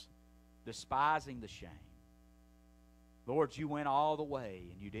cross, despising the shame. Lord, you went all the way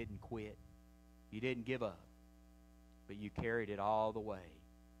and you didn't quit. You didn't give up. But you carried it all the way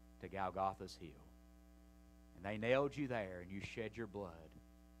to Golgotha's hill. And they nailed you there and you shed your blood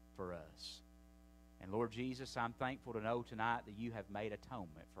for us. And Lord Jesus, I'm thankful to know tonight that you have made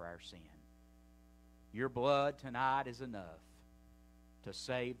atonement for our sin. Your blood tonight is enough to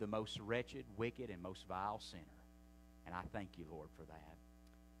save the most wretched, wicked, and most vile sinner. And I thank you, Lord, for that.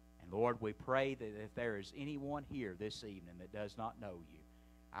 And Lord, we pray that if there is anyone here this evening that does not know you,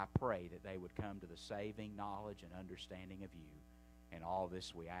 I pray that they would come to the saving knowledge and understanding of you. And all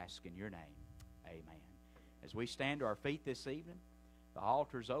this we ask in your name. Amen. As we stand to our feet this evening, the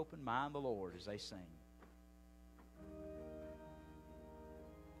altar's open. Mind the Lord as they sing.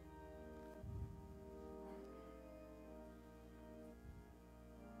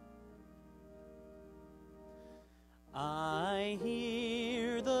 I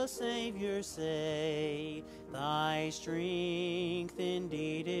hear the Savior say, thy strength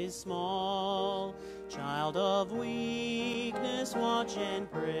indeed is small. Child of weakness, watch and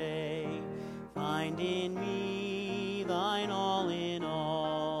pray. Find in me thine all in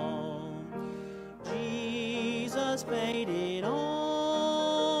all. Jesus paid it all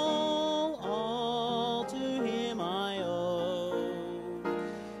to him I owe.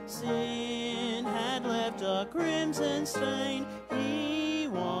 Sin had left a crimson stain, he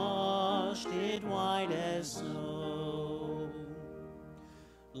washed it white as snow.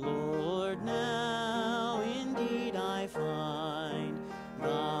 Lord, now indeed I find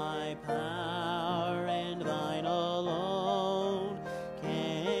thy power and thine alone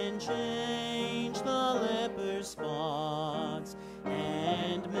can change the leper's spots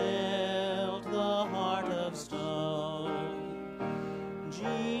and melt the heart of stone.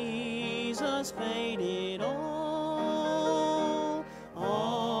 Jesus paid it all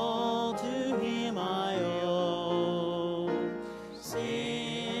to him I owe.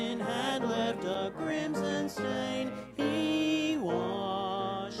 Sin had left a crimson stain, he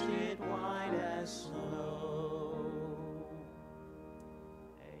washed it white as snow.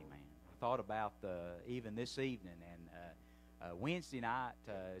 Amen. I thought about even this evening and Wednesday night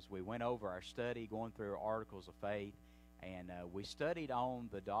as we went over our study, going through our articles of faith, and we studied on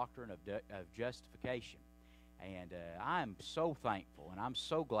the doctrine of justification. And I'm so thankful and I'm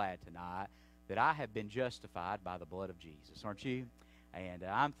so glad tonight that I have been justified by the blood of Jesus. Aren't you? And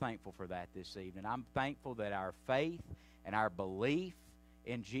I'm thankful for that this evening. I'm thankful that our faith and our belief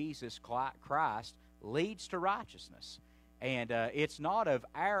in Jesus Christ leads to righteousness. And it's not of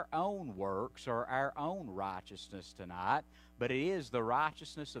our own works or our own righteousness tonight, but it is the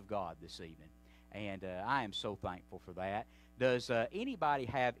righteousness of God this evening. And I am so thankful for that. Does anybody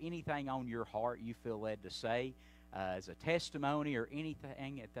have anything on your heart you feel led to say as a testimony or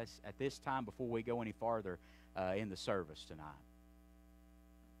anything at this time before we go any farther in the service tonight?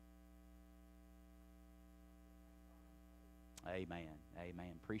 Amen.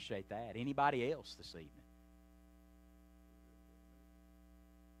 Amen. Appreciate that. Anybody else this evening?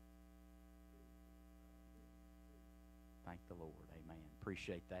 Thank the Lord. Amen.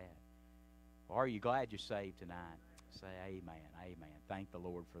 Appreciate that. Well, are you glad you're saved tonight? Say amen. Amen. Thank the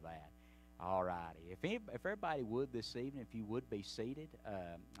Lord for that. All righty. If everybody would this evening, if you would be seated,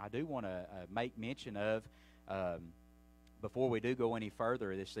 I do want to make mention of, before we do go any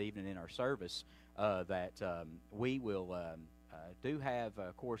further this evening in our service, that we will do have,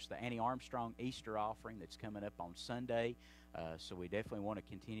 of course, the Annie Armstrong Easter offering that's coming up on Sunday. So we definitely want to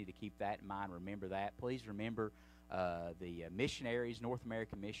continue to keep that in mind. Remember that. Please remember the missionaries, North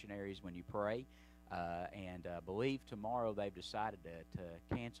American missionaries, when you pray. And I believe tomorrow they've decided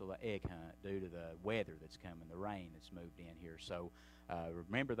to cancel the egg hunt due to the weather that's coming, the rain that's moved in here. So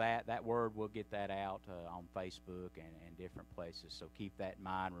remember that word, we'll get that out on Facebook and different places. So keep that in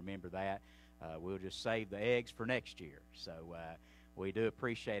mind. Remember that. We'll just save the eggs for next year. So we do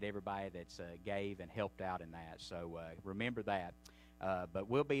appreciate everybody that's gave and helped out in that. So remember that. But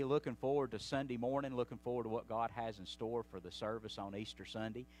we'll be looking forward to Sunday morning, looking forward to what God has in store for the service on Easter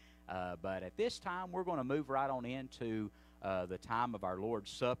Sunday. But at this time, we're going to move right on into the time of our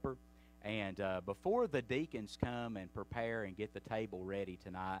Lord's Supper. And before the deacons come and prepare and get the table ready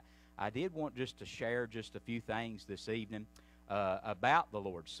tonight, I did want just to share just a few things this evening about the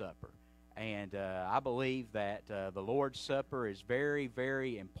Lord's Supper. And I believe that the Lord's Supper is very,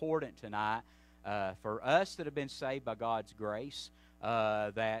 very important tonight for us that have been saved by God's grace.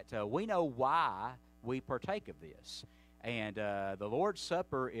 that we know why we partake of this. And the Lord's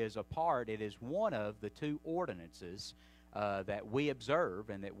Supper is a part, it is one of the two ordinances that we observe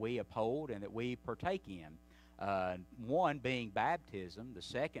and that we uphold and that we partake in. One being baptism, the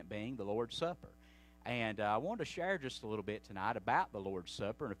second being the Lord's Supper. And I wanted to share just a little bit tonight about the Lord's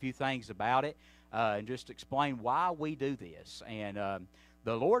Supper and a few things about it, and just explain why we do this. And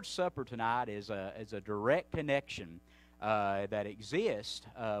the Lord's Supper tonight is a direct connection that exists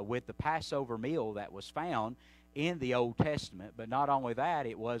with the Passover meal that was found in the Old Testament. But not only that,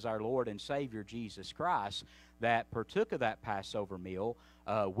 it was our Lord and Savior Jesus Christ that partook of that Passover meal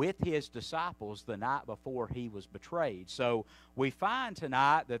with his disciples the night before he was betrayed. So we find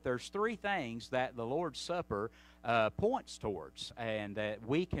tonight that there's three things that the Lord's Supper points towards, and that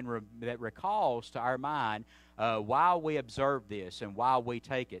we can that recalls to our mind why we observe this and why we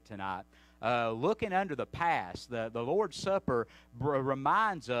take it tonight. Looking under the past, the Lord's Supper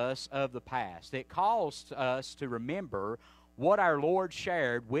reminds us of the past. It calls us to remember what our Lord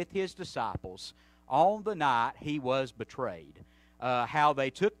shared with his disciples on the night he was betrayed. How they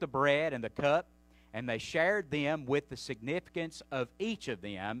took the bread and the cup and they shared them with the significance of each of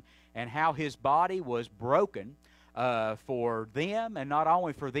them, and how his body was broken for them, and not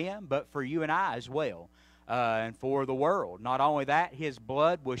only for them, but for you and I as well, and for the world. Not only that, his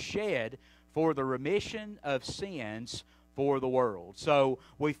blood was shed for the remission of sins for the world. So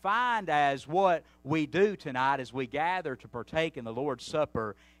we find as what we do tonight as we gather to partake in the Lord's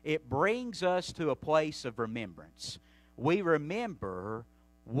Supper, it brings us to a place of remembrance. We remember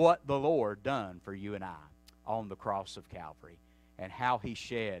what the Lord done for you and I on the cross of Calvary, and how he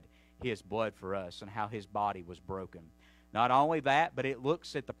shed his blood for us, and how his body was broken. Not only that, but it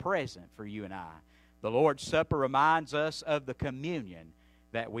looks at the present for you and I. The Lord's Supper reminds us of the communion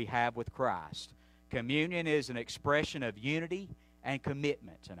that we have with Christ. Communion is an expression of unity and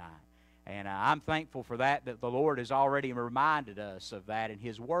commitment tonight. And I'm thankful for that the Lord has already reminded us of that in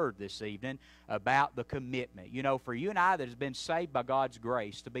his word this evening about the commitment. You know, for you and I that has been saved by God's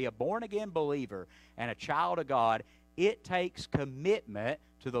grace, to be a born-again believer and a child of God, it takes commitment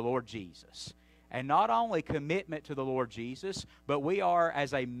to the Lord Jesus. And not only commitment to the Lord Jesus, but we are,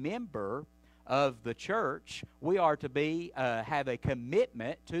 as a member of the church, we are to be have a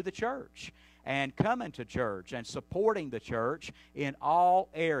commitment to the church, and coming to church and supporting the church in all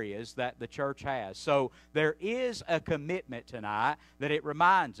areas that the church has. So there is a commitment tonight that it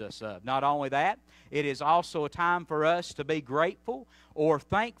reminds us of. Not only that, it is also a time for us to be grateful or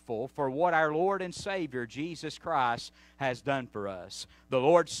thankful for what our Lord and Savior Jesus Christ has done for us. The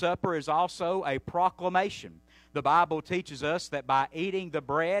Lord's Supper is also a proclamation. The Bible teaches us that by eating the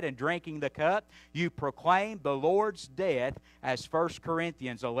bread and drinking the cup, you proclaim the Lord's death, as 1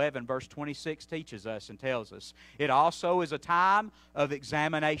 Corinthians 11, verse 26 teaches us and tells us. It also is a time of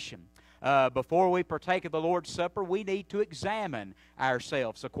examination. Before we partake of the Lord's Supper, we need to examine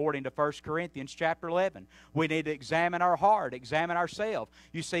ourselves according to 1 Corinthians chapter 11. We need to examine our heart, examine ourselves.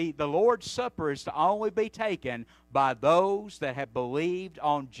 You see, the Lord's Supper is to only be taken by those that have believed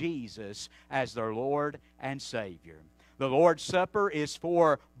on Jesus as their Lord and Savior. The Lord's Supper is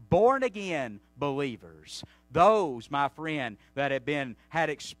for born-again believers. Those, my friend, that had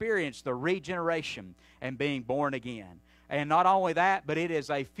experienced the regeneration and being born again. And not only that, but it is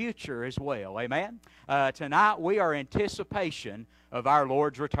a future as well. Amen? Tonight we are in anticipation of our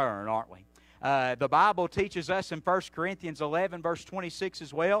Lord's return, aren't we? The Bible teaches us in 1 Corinthians 11, verse 26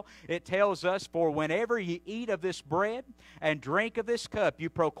 as well. It tells us, for whenever you eat of this bread and drink of this cup, you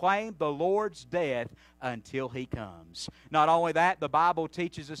proclaim the Lord's death until he comes. Not only that, the Bible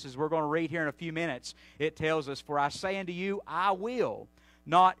teaches us, as we're going to read here in a few minutes, it tells us, for I say unto you, I will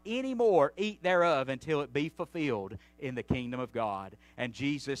not any more eat thereof until it be fulfilled in the kingdom of God. And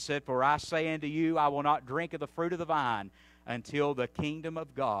Jesus said, for I say unto you, I will not drink of the fruit of the vine until the kingdom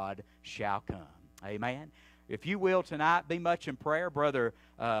of God shall come. Amen. If you will tonight, be much in prayer. Brother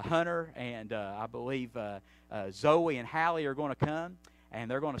Hunter and I believe Zoe and Hallie are going to come, and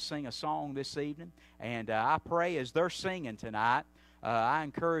they're going to sing a song this evening. And I pray as they're singing tonight, I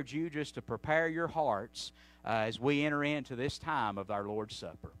encourage you just to prepare your hearts as we enter into this time of our Lord's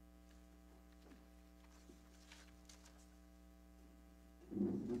Supper.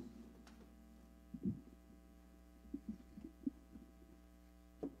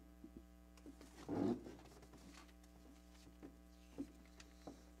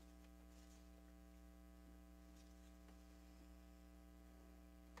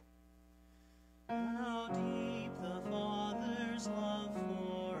 How deep the Father's love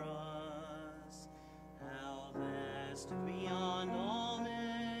for us, how vast beyond all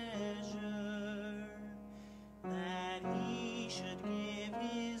measure, that He should give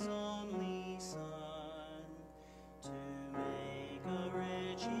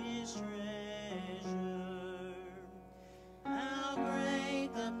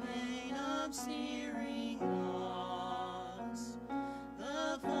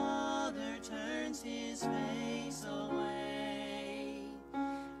his face away,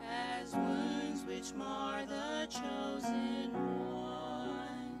 as wounds which mar the chosen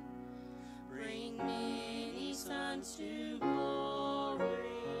one bring many sons to glory.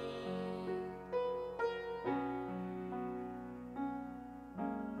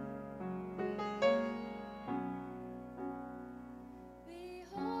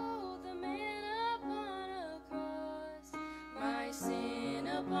 Behold the man upon a cross, my sin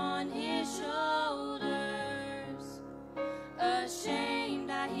upon his shoulders. Ashamed,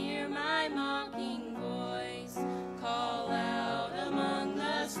 I hear my mocking voice call out among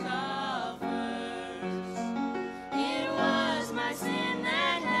the scoffers. It was my sin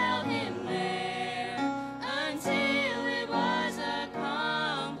that held him there until it was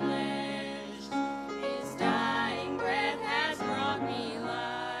accomplished. His dying breath has brought me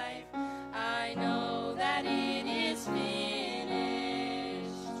life. I know that it is finished.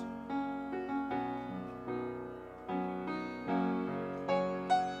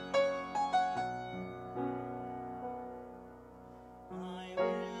 I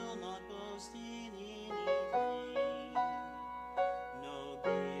will not boast in anything, no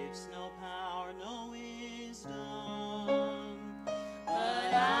gifts, no power, no wisdom,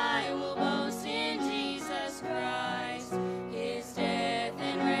 but I will boast in Jesus Christ, his death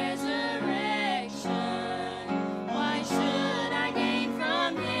and resurrection. Why should I gain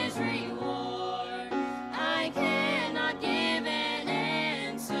from his reward? I cannot give an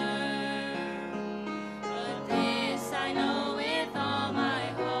answer, but this I know with all my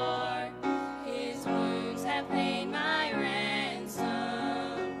heart, his wounds have paid my ransom.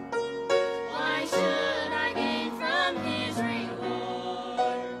 Why should I gain from his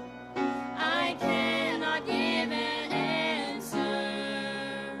reward? I cannot give an answer,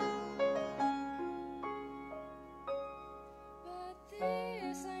 but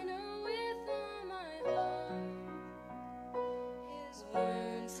this I know with all my heart, his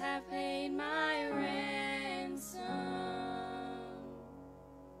wounds have paid my ransom.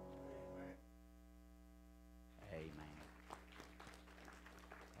 Amen.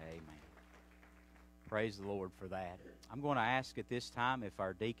 Amen. Praise the Lord for that. I'm going to ask at this time if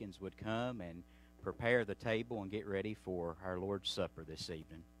our deacons would come and prepare the table and get ready for our Lord's Supper this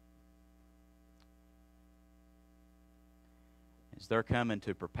evening. As they're coming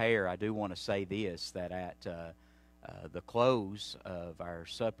to prepare, I do want to say this, that at the close of our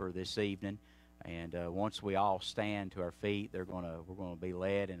supper this evening, and once we all stand to our feet, we're going to be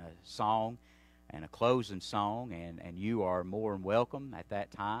led in a song and a closing song, and you are more than welcome at that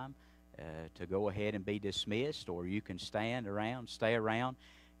time to go ahead and be dismissed, or you can stay around,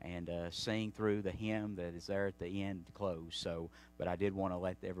 and sing through the hymn that is there at the end to close. So, but I did want to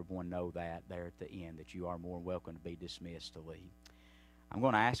let everyone know that there at the end, that you are more than welcome to be dismissed to leave. I'm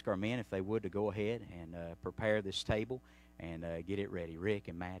going to ask our men, if they would, to go ahead and prepare this table and get it ready. Rick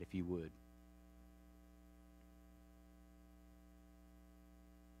and Matt, if you would.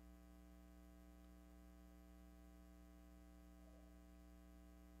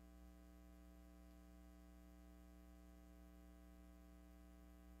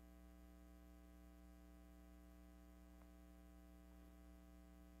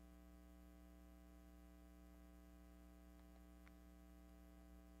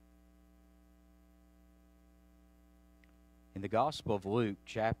 In the Gospel of Luke,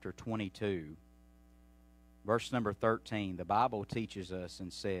 chapter 22, verse number 13, the Bible teaches us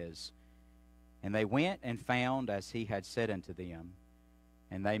and says, "And they went and found as he had said unto them,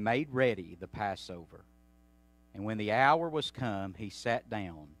 and they made ready the Passover. And when the hour was come, he sat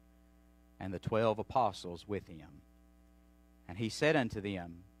down, and the 12 apostles with him. And he said unto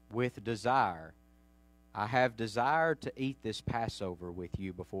them, With desire, I have desired to eat this Passover with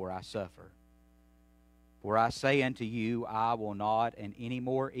you before I suffer. For I say unto you, I will not and any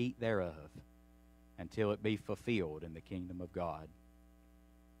more eat thereof, until it be fulfilled in the kingdom of God.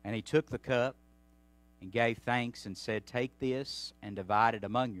 And he took the cup, and gave thanks, and said, Take this, and divide it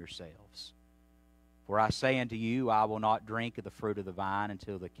among yourselves. For I say unto you, I will not drink of the fruit of the vine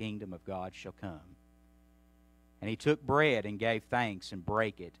until the kingdom of God shall come. And he took bread, and gave thanks, and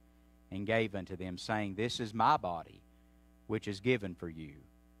brake it, and gave unto them, saying, This is my body, which is given for you.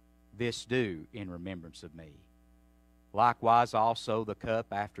 This do in remembrance of me. Likewise also the cup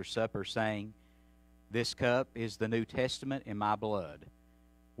after supper, saying, This cup is the New Testament in my blood,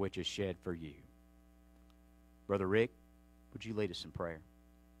 which is shed for you." Brother Rick, would you lead us in prayer?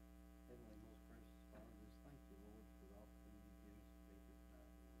 Heavenly, most precious Father, just thank you, Lord, for the opportunity you give us to be here tonight,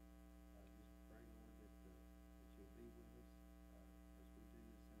 Lord. Just pray, Lord, that you'll be with us as we do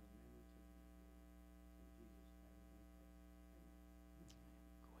this in remembrance of you, Lord. In Jesus' name we pray. Amen.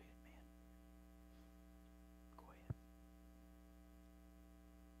 Go ahead, man.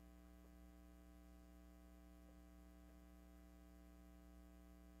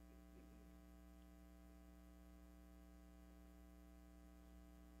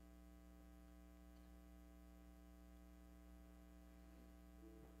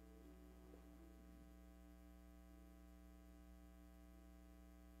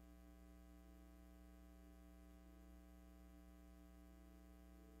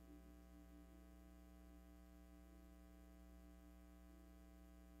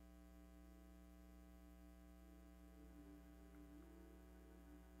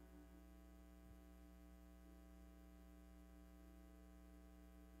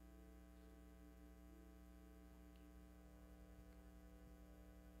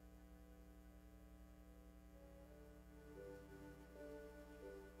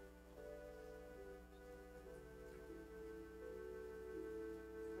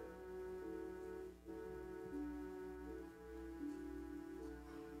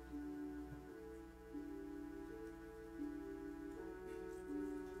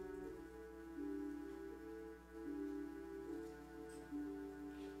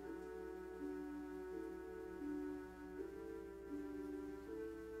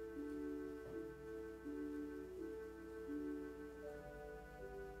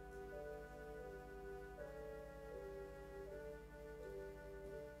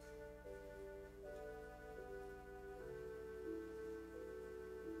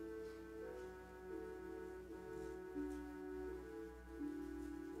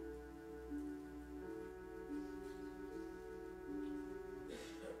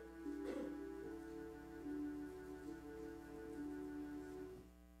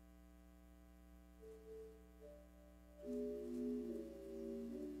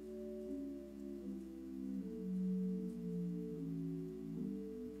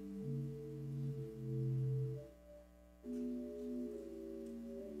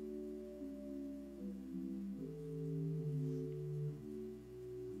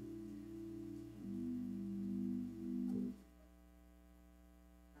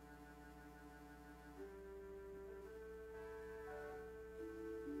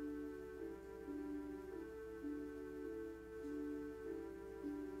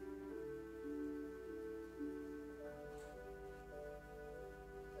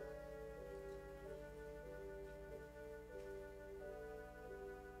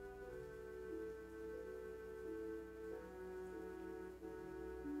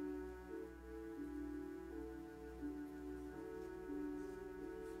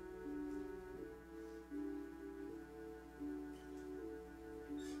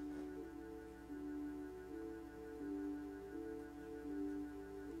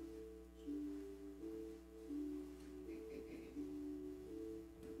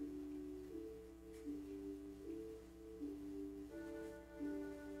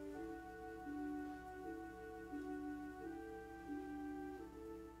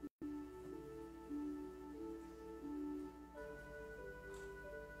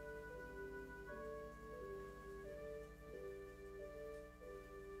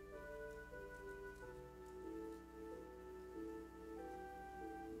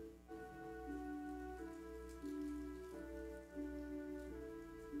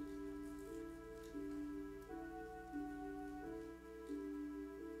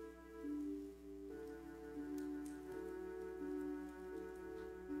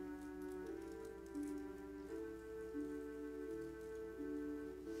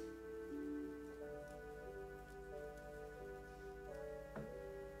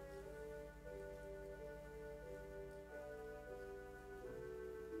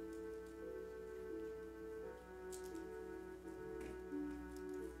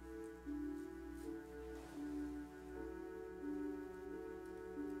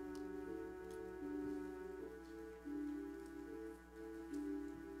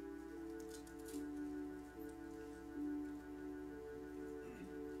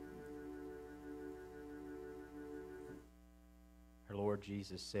 Lord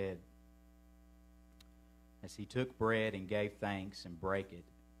Jesus said, as he took bread and gave thanks and brake it,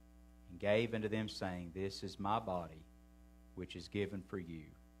 and gave unto them, saying, This is my body, which is given for you.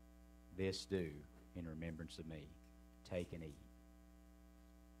 This do in remembrance of me. Take and eat.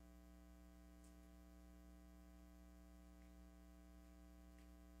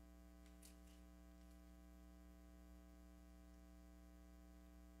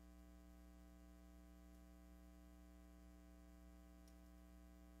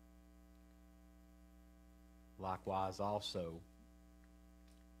 Likewise also,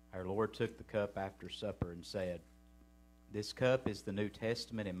 our Lord took the cup after supper and said, This cup is the New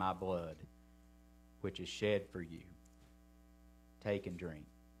Testament in my blood, which is shed for you. Take and drink.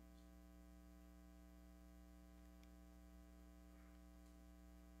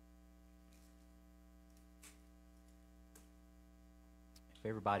 If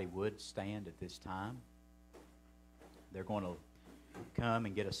everybody would stand at this time, they're going to come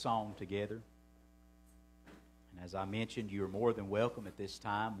and get a song together. And as I mentioned, you are more than welcome at this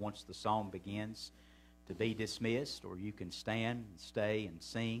time, once the song begins, to be dismissed, or you can stand and stay and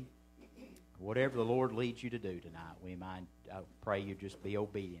sing. Whatever the Lord leads you to do tonight, I pray you just be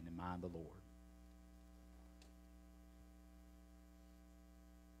obedient and mind the Lord.